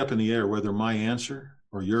really up in the air whether my answer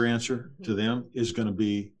or your answer to them is going to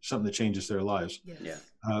be something that changes their lives.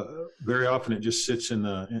 Very often it just sits in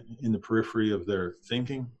the periphery of their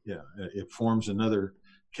thinking. It forms another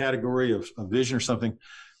category of vision or something.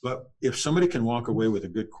 But if somebody can walk away with a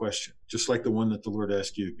good question, just like the one that the Lord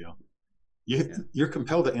asked you, Gil, you're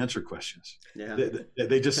compelled to answer questions.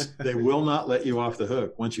 They will not let you off the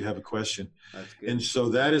hook once you have a question. That's good. And so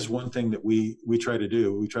that is one thing that we try to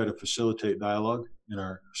do. We try to facilitate dialogue in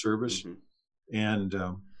our service. And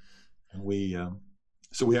so we have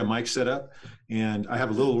mics set up, and I have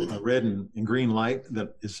a little red and green light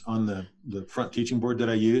that is on the front teaching board that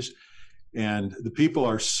I use. And the people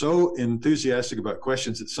are so enthusiastic about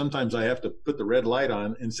questions that sometimes I have to put the red light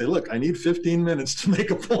on and say, look, I need 15 minutes to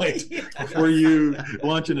make a point before you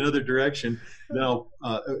launch in another direction. Then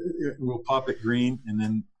we'll pop it green, and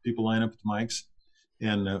then people line up with mics.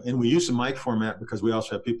 And we use the mic format because we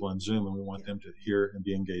also have people on Zoom, and we want them to hear and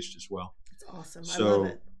be engaged as well. It's awesome. So, I love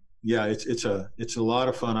it. Yeah, it's a lot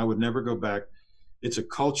of fun. I would never go back. It's a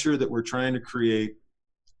culture that we're trying to create,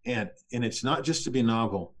 and it's not just to be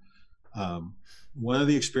novel. One of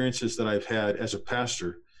the experiences that I've had as a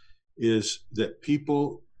pastor is that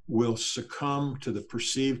people will succumb to the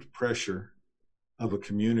perceived pressure of a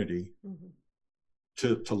community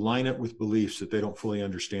to line up with beliefs that they don't fully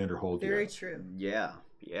understand or hold. Very true. Yeah.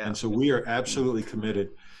 And so we are absolutely committed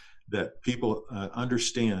that people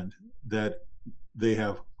understand that they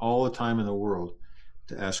have all the time in the world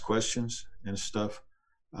to ask questions and stuff.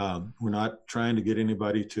 We're not trying to get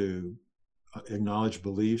anybody to acknowledge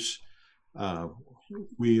beliefs.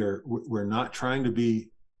 We're not trying to be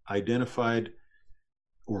identified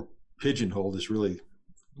or pigeonholed, is really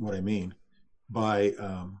what I mean, by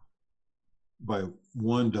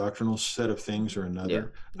one doctrinal set of things or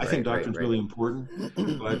another. I think doctrine's really important,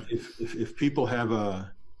 but if people have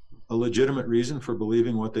a legitimate reason for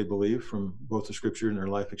believing what they believe from both the scripture and their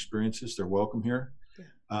life experiences, they're welcome here.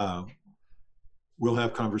 We'll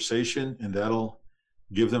have conversation, and that'll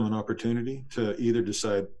give them an opportunity to either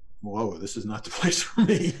decide, whoa, this is not the place for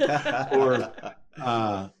me,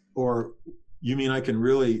 or you mean I can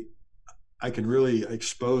really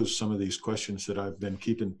expose some of these questions that I've been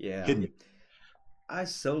keeping hidden. I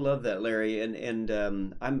so love that, Larry, and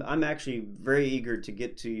I'm actually very eager to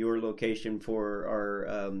get to your location for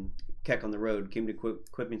our KEC on the Road, Kingdom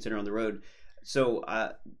Equipping Center on the Road. So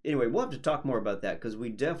anyway, we'll have to talk more about that, because we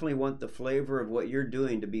definitely want the flavor of what you're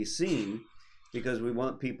doing to be seen, because we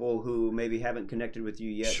want people who maybe haven't connected with you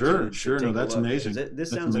yet. Sure. No, that's amazing.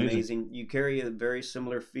 This sounds amazing. You carry a very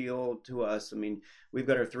similar feel to us. I mean, we've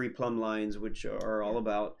got our 3 plumb lines, which are all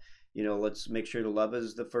about, let's make sure the love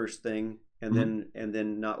is the first thing, and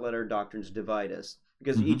then not let our doctrines divide us,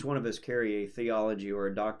 because each one of us carry a theology or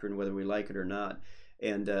a doctrine, whether we like it or not.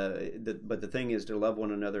 And but the thing is to love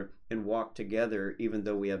one another and walk together, even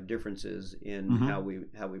though we have differences in how we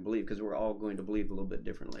believe, because we're all going to believe a little bit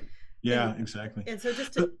differently. Yeah, exactly. And so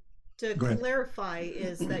just to clarify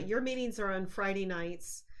is that your meetings are on Friday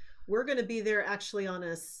nights. We're going to be there actually on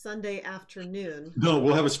a Sunday afternoon. No,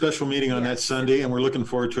 we'll have a special meeting on that Sunday, and we're looking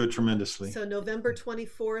forward to it tremendously. So November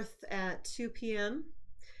 24th at 2 p.m.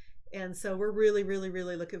 And so we're really, really,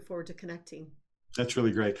 really looking forward to connecting. That's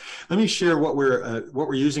really great. Let me share what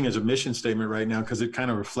we're using as a mission statement right now, because it kind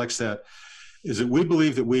of reflects that, is that we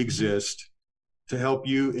believe that we exist to help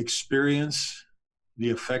you experience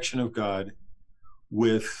the affection of God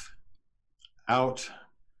without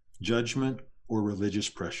judgment or religious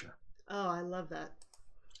pressure. Oh, I love that.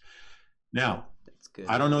 Now, that's good.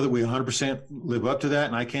 I don't know that we 100% live up to that,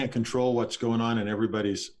 and I can't control what's going on in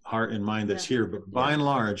everybody's heart and mind that's here, but by and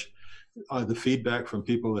large, the feedback from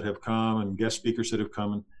people that have come and guest speakers that have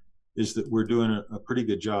come is that we're doing a pretty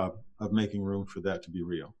good job of making room for that to be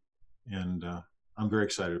real. And I'm very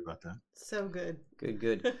excited about that. So good.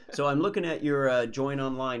 Good. So I'm looking at your Join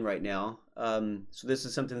Online right now. So this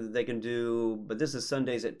is something that they can do, but this is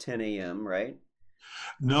Sundays at 10 a.m., right?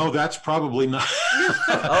 No, that's probably not.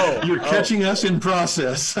 You're Oh. catching us in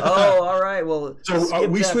process. Oh, all right. Well, So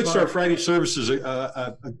we skip that switched our part. Friday services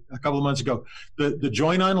a couple of months ago. The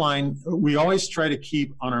Join Online, we always try to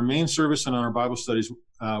keep on our main service and on our Bible studies,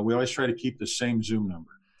 we always try to keep the same Zoom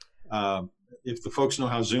number. If the folks know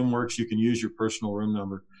how Zoom works, you can use your personal room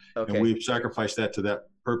number. Okay. And we've sacrificed that to that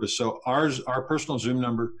purpose. So our personal Zoom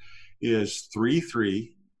number is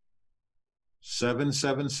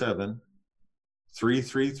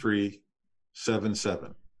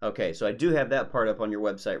 33777 Okay, so I do have that part up on your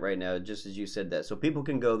website right now, just as you said that. So people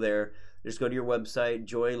can go there. Just go to your website,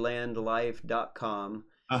 joylandlife.com.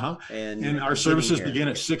 And our services begin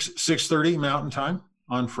at 6:30 Mountain Time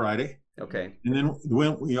on Friday. Okay. And then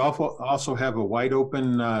we also have a wide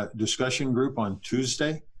open discussion group on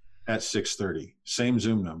Tuesday at 6:30. Same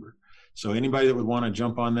Zoom number. So anybody that would want to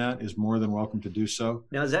jump on that is more than welcome to do so.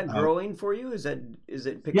 Now, is that growing for you? Is it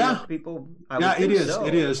picking up people? It is. So.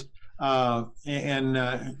 It is.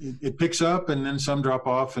 It picks up, and then some drop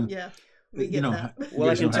off, and we get that. Well,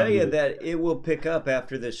 I can tell you that it will pick up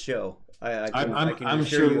after this show. I'm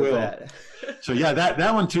sure it will. That. So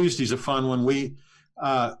that one Tuesday's a fun one. We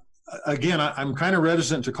again, I'm kind of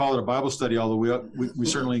reticent to call it a Bible study, although we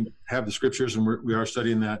certainly have the scriptures and we are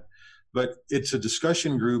studying that. But it's a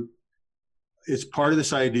discussion group. It's part of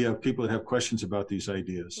this idea of people that have questions about these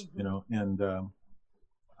ideas, and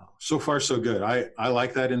so far so good. I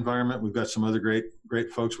like that environment. We've got some other great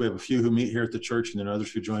folks. We have a few who meet here at the church, and then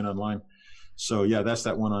others who join online. So that's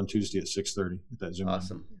that one on Tuesday at 6:30 at that Zoom.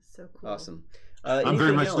 Awesome. So cool. Awesome. I'm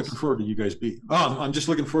very much looking forward to you guys I'm just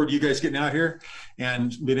looking forward to you guys getting out here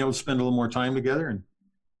and being able to spend a little more time together.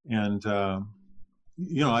 And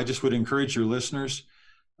I just would encourage your listeners.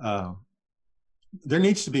 There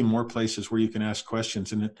needs to be more places where you can ask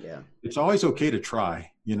questions, and it's always okay to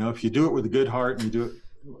try. If you do it with a good heart and you do it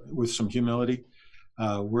with some humility,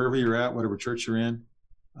 wherever you're at, whatever church you're in,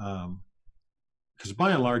 because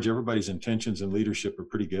by and large, everybody's intentions and leadership are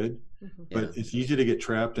pretty good, but it's easy to get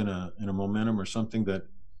trapped in a momentum or something that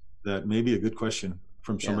maybe a good question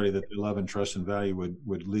from somebody that they love and trust and value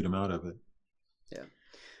would lead them out of it. Yeah.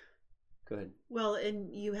 Go ahead. Well,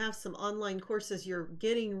 and you have some online courses you're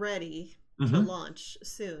getting ready to launch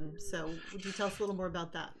soon. So would you tell us a little more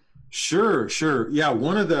about that? Sure. Yeah,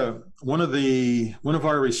 one of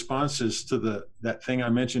our responses to that thing I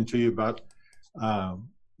mentioned to you about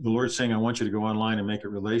the Lord saying, "I want you to go online and make it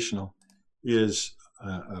relational," is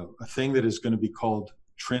a thing that is going to be called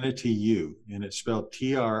Trinity U, and it's spelled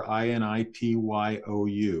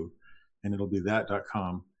TRINITYOU, and it'll be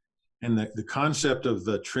that.com. And the concept of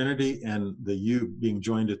the Trinity and the U being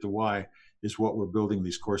joined at the Y is what we're building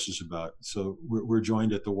these courses about. So we're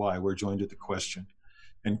joined at the why, we're joined at the question.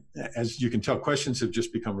 And as you can tell, questions have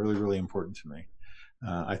just become really, really important to me.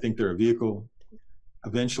 I think they're a vehicle,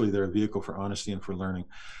 eventually they're a vehicle for honesty and for learning.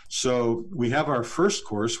 So we have our first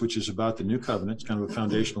course, which is about the New Covenant. It's kind of a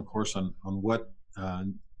foundational course on what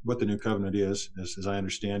the New Covenant is, as I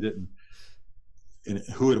understand it, and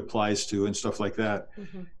who it applies to and stuff like that.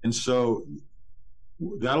 And so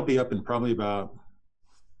that'll be up in probably about,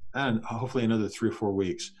 and hopefully another 3 or 4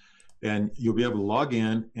 weeks. And you'll be able to log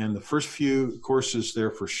in, and the first few courses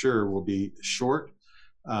there for sure will be short.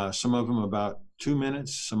 Some of them about 2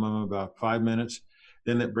 minutes, some of them about 5 minutes.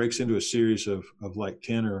 Then that breaks into a series of like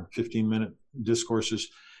 10 or 15 minute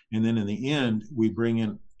discourses. And then in the end, we bring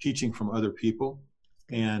in teaching from other people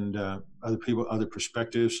and other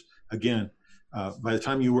perspectives. Again, by the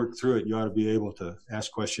time you work through it, you ought to be able to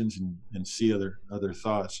ask questions and see other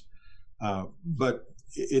thoughts. But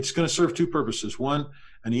it's going to serve two purposes. One,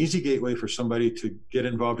 an easy gateway for somebody to get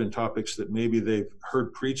involved in topics that maybe they've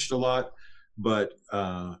heard preached a lot, but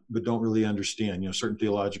don't really understand, certain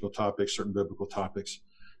theological topics, certain biblical topics.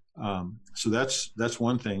 So that's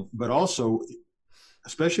one thing. But also,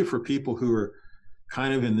 especially for people who are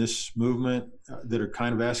kind of in this movement that are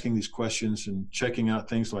kind of asking these questions and checking out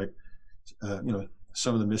things like,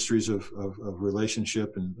 some of the mysteries of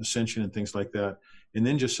relationship and ascension and things like that, and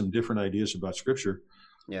then just some different ideas about Scripture.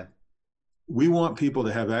 Yeah. We want people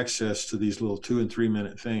to have access to these little 2 and 3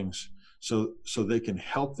 minute things so they can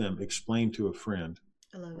help them explain to a friend.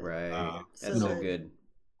 I love it. Right. That's so good.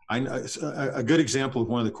 A good example of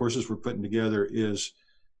one of the courses we're putting together is,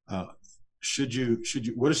 should you,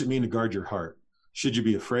 what does it mean to guard your heart? Should you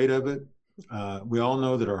be afraid of it? We all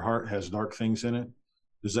know that our heart has dark things in it.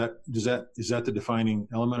 Is that the defining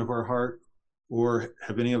element of our heart? Or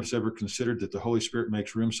have any of us ever considered that the Holy Spirit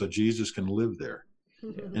makes room so Jesus can live there?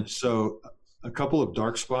 And so a couple of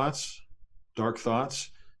dark spots, dark thoughts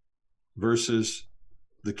versus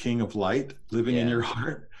the King of Light living in your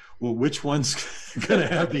heart, well, which one's going to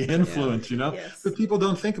have the influence, you know? Yes. But people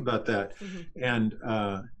don't think about that. Mm-hmm. And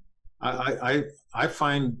I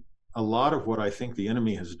find a lot of what I think the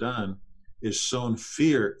enemy has done is sown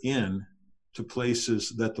fear in to places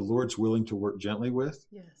that the Lord's willing to work gently with.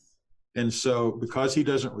 Yes. And so because he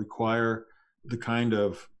doesn't require the kind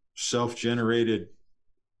of self-generated,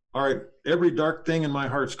 all right, every dark thing in my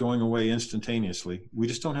heart's going away instantaneously. We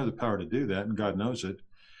just don't have the power to do that, and God knows it.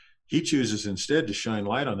 He chooses instead to shine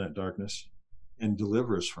light on that darkness and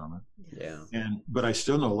deliver us from it. Yeah. But I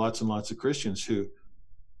still know lots and lots of Christians who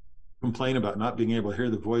complain about not being able to hear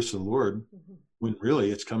the voice of the Lord, when really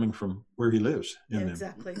it's coming from where he lives in them.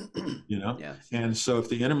 Exactly. You know? Yeah. And so if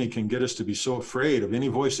the enemy can get us to be so afraid of any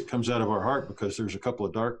voice that comes out of our heart because there's a couple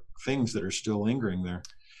of dark things that are still lingering there,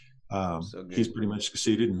 he's pretty much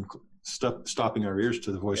succeeded in stopping our ears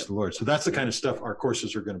to the voice of the Lord. So that's the kind of stuff our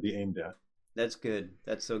courses are going to be aimed at. That's good.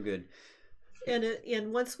 That's so good.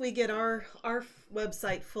 And once we get our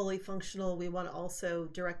website fully functional, we want to also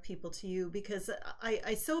direct people to you, because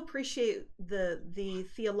I so appreciate the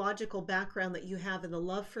theological background that you have and the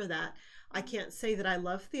love for that. I can't say that I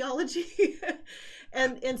love theology.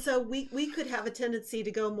 and so we could have a tendency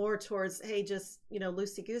to go more towards, hey, just,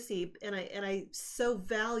 loosey-goosey. And I so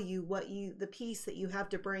value the piece that you have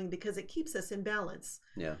to bring, because it keeps us in balance.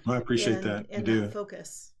 Yeah. Well, I appreciate that. And that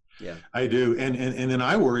focus. Yeah, I do. And then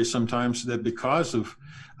I worry sometimes that because of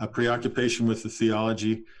a preoccupation with the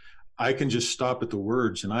theology, I can just stop at the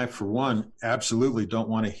words. And I, for one, absolutely don't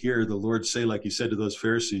want to hear the Lord say, like he said to those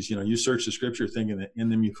Pharisees, you search the scripture thinking that in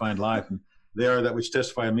them you find life, and they are that which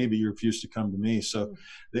testify of me, but you refuse to come to me. So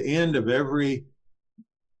the end of every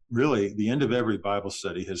Bible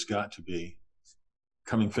study has got to be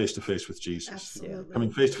coming face to face with Jesus. Absolutely.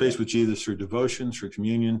 Coming face to face with Jesus through devotion, through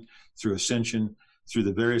communion, through ascension, through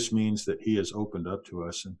the various means that he has opened up to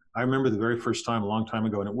us. And I remember the very first time, a long time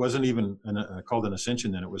ago, and it wasn't even called an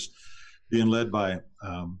ascension then, it was being led by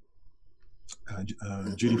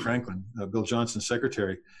Judy Franklin, Bill Johnson's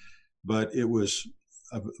secretary, but it was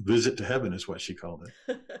a visit to heaven is what she called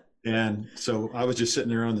it. And so I was just sitting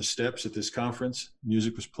there on the steps at this conference,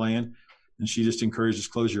 music was playing, and she just encouraged us,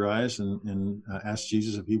 close your eyes and ask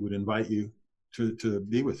Jesus if he would invite you to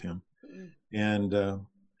be with him. And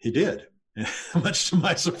he did. Much to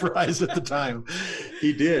my surprise at the time,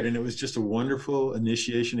 he did. And it was just a wonderful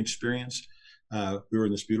initiation experience. We were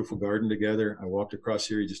in this beautiful garden together. I walked across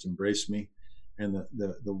here. He just embraced me. And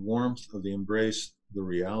the warmth of the embrace, the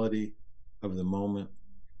reality of the moment,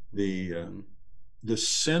 the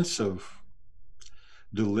sense of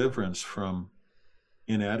deliverance from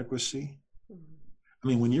inadequacy. I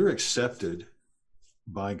mean, when you're accepted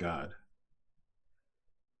by God,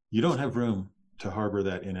 you don't have room to harbor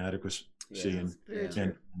that inadequacy.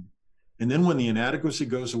 And then when the inadequacy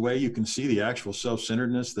goes away, you can see the actual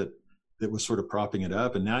self-centeredness that was sort of propping it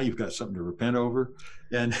up. And now you've got something to repent over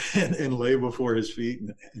and lay before his feet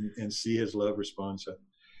and see his love respond. So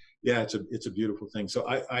yeah, it's a beautiful thing. So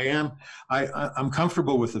I'm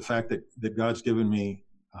comfortable with the fact that God's given me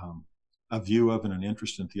a view of and an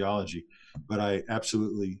interest in theology, but I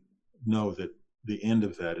absolutely know that the end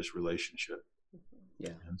of that is relationship.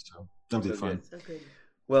 Yeah. And so that'll be fun. So good.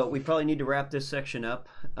 Well, we probably need to wrap this section up.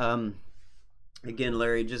 Again,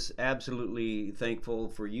 Larry, just absolutely thankful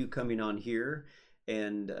for you coming on here,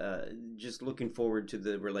 and just looking forward to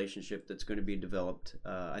the relationship that's going to be developed.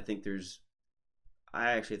 I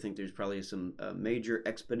actually think there's probably some major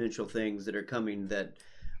exponential things that are coming that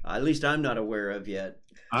at least I'm not aware of yet.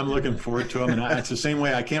 I'm looking forward to them, and it's the same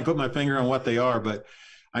way. I can't put my finger on what they are, but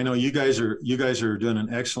I know you guys are doing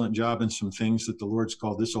an excellent job in some things that the Lord's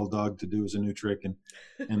called this old dog to do as a new trick,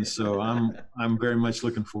 and so I'm very much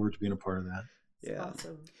looking forward to being a part of that. Yeah.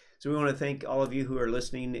 Awesome. So we want to thank all of you who are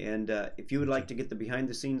listening, and if you would like to get the behind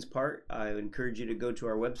the scenes part, I encourage you to go to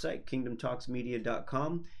our website,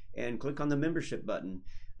 kingdomtalksmedia.com, and click on the membership button,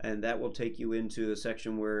 and that will take you into a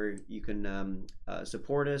section where you can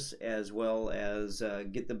support us as well as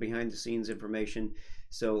get the behind the scenes information.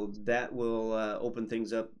 So that will open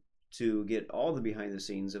things up to get all the behind the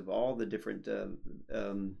scenes of all the different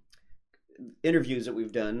interviews that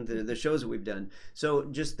we've done, the shows that we've done. So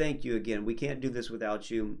just thank you again. We can't do this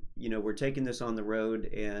without you. We're taking this on the road,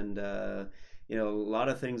 and a lot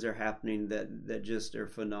of things are happening that just are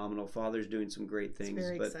phenomenal. Father's doing some great things. It's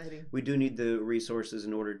very but exciting. We do need the resources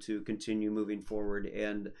in order to continue moving forward.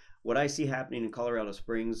 And what I see happening in Colorado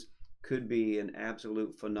Springs could be an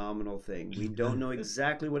absolute phenomenal thing. We don't know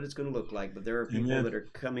exactly what it's going to look like, but there are people that are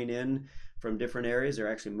coming in from different areas.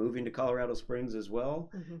 They're actually moving to Colorado Springs as well.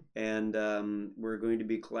 And we're going to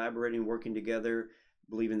be collaborating, working together.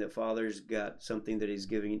 believing that Father's got something that he's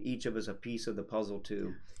giving each of us a piece of the puzzle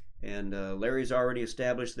to. And Larry's already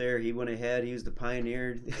established there. He went ahead. He was the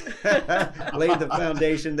pioneer, laid the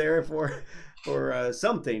foundation there for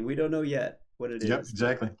something. We don't know yet what it is. Yep,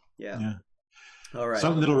 exactly. Yeah. All right.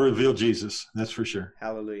 Something that'll reveal Jesus. That's for sure.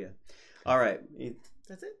 Hallelujah. All right.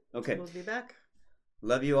 That's it. Okay. We'll be back.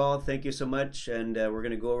 Love you all. Thank you so much. And we're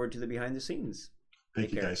going to go over to the behind the scenes.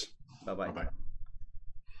 Thank you, guys. Bye-bye. Bye-bye.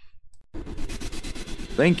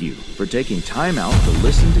 Thank you for taking time out to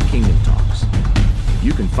listen to Kingdom Talks.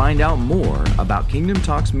 You can find out more about Kingdom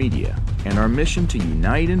Talks Media and our mission to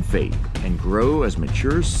unite in faith and grow as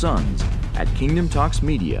mature sons at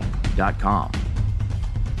kingdomtalksmedia.com.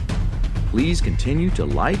 Please continue to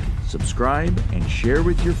like, subscribe, and share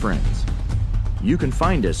with your friends. You can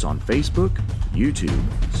find us on Facebook, YouTube,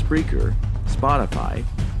 Spreaker, Spotify,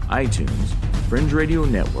 iTunes, Fringe Radio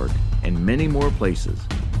Network, and many more places.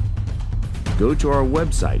 Go to our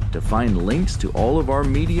website to find links to all of our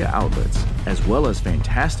media outlets, as well as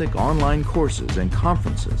fantastic online courses and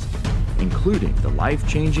conferences, including the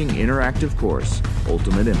life-changing interactive course,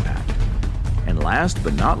 Ultimate Impact. And last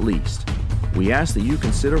but not least, we ask that you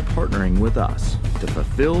consider partnering with us to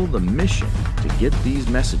fulfill the mission to get these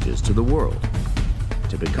messages to the world.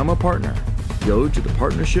 To become a partner, go to the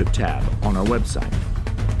Partnership tab on our website.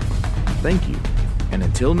 Thank you, and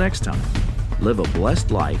until next time, live a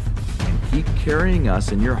blessed life and keep carrying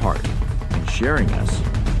us in your heart and sharing us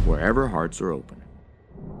wherever hearts are open.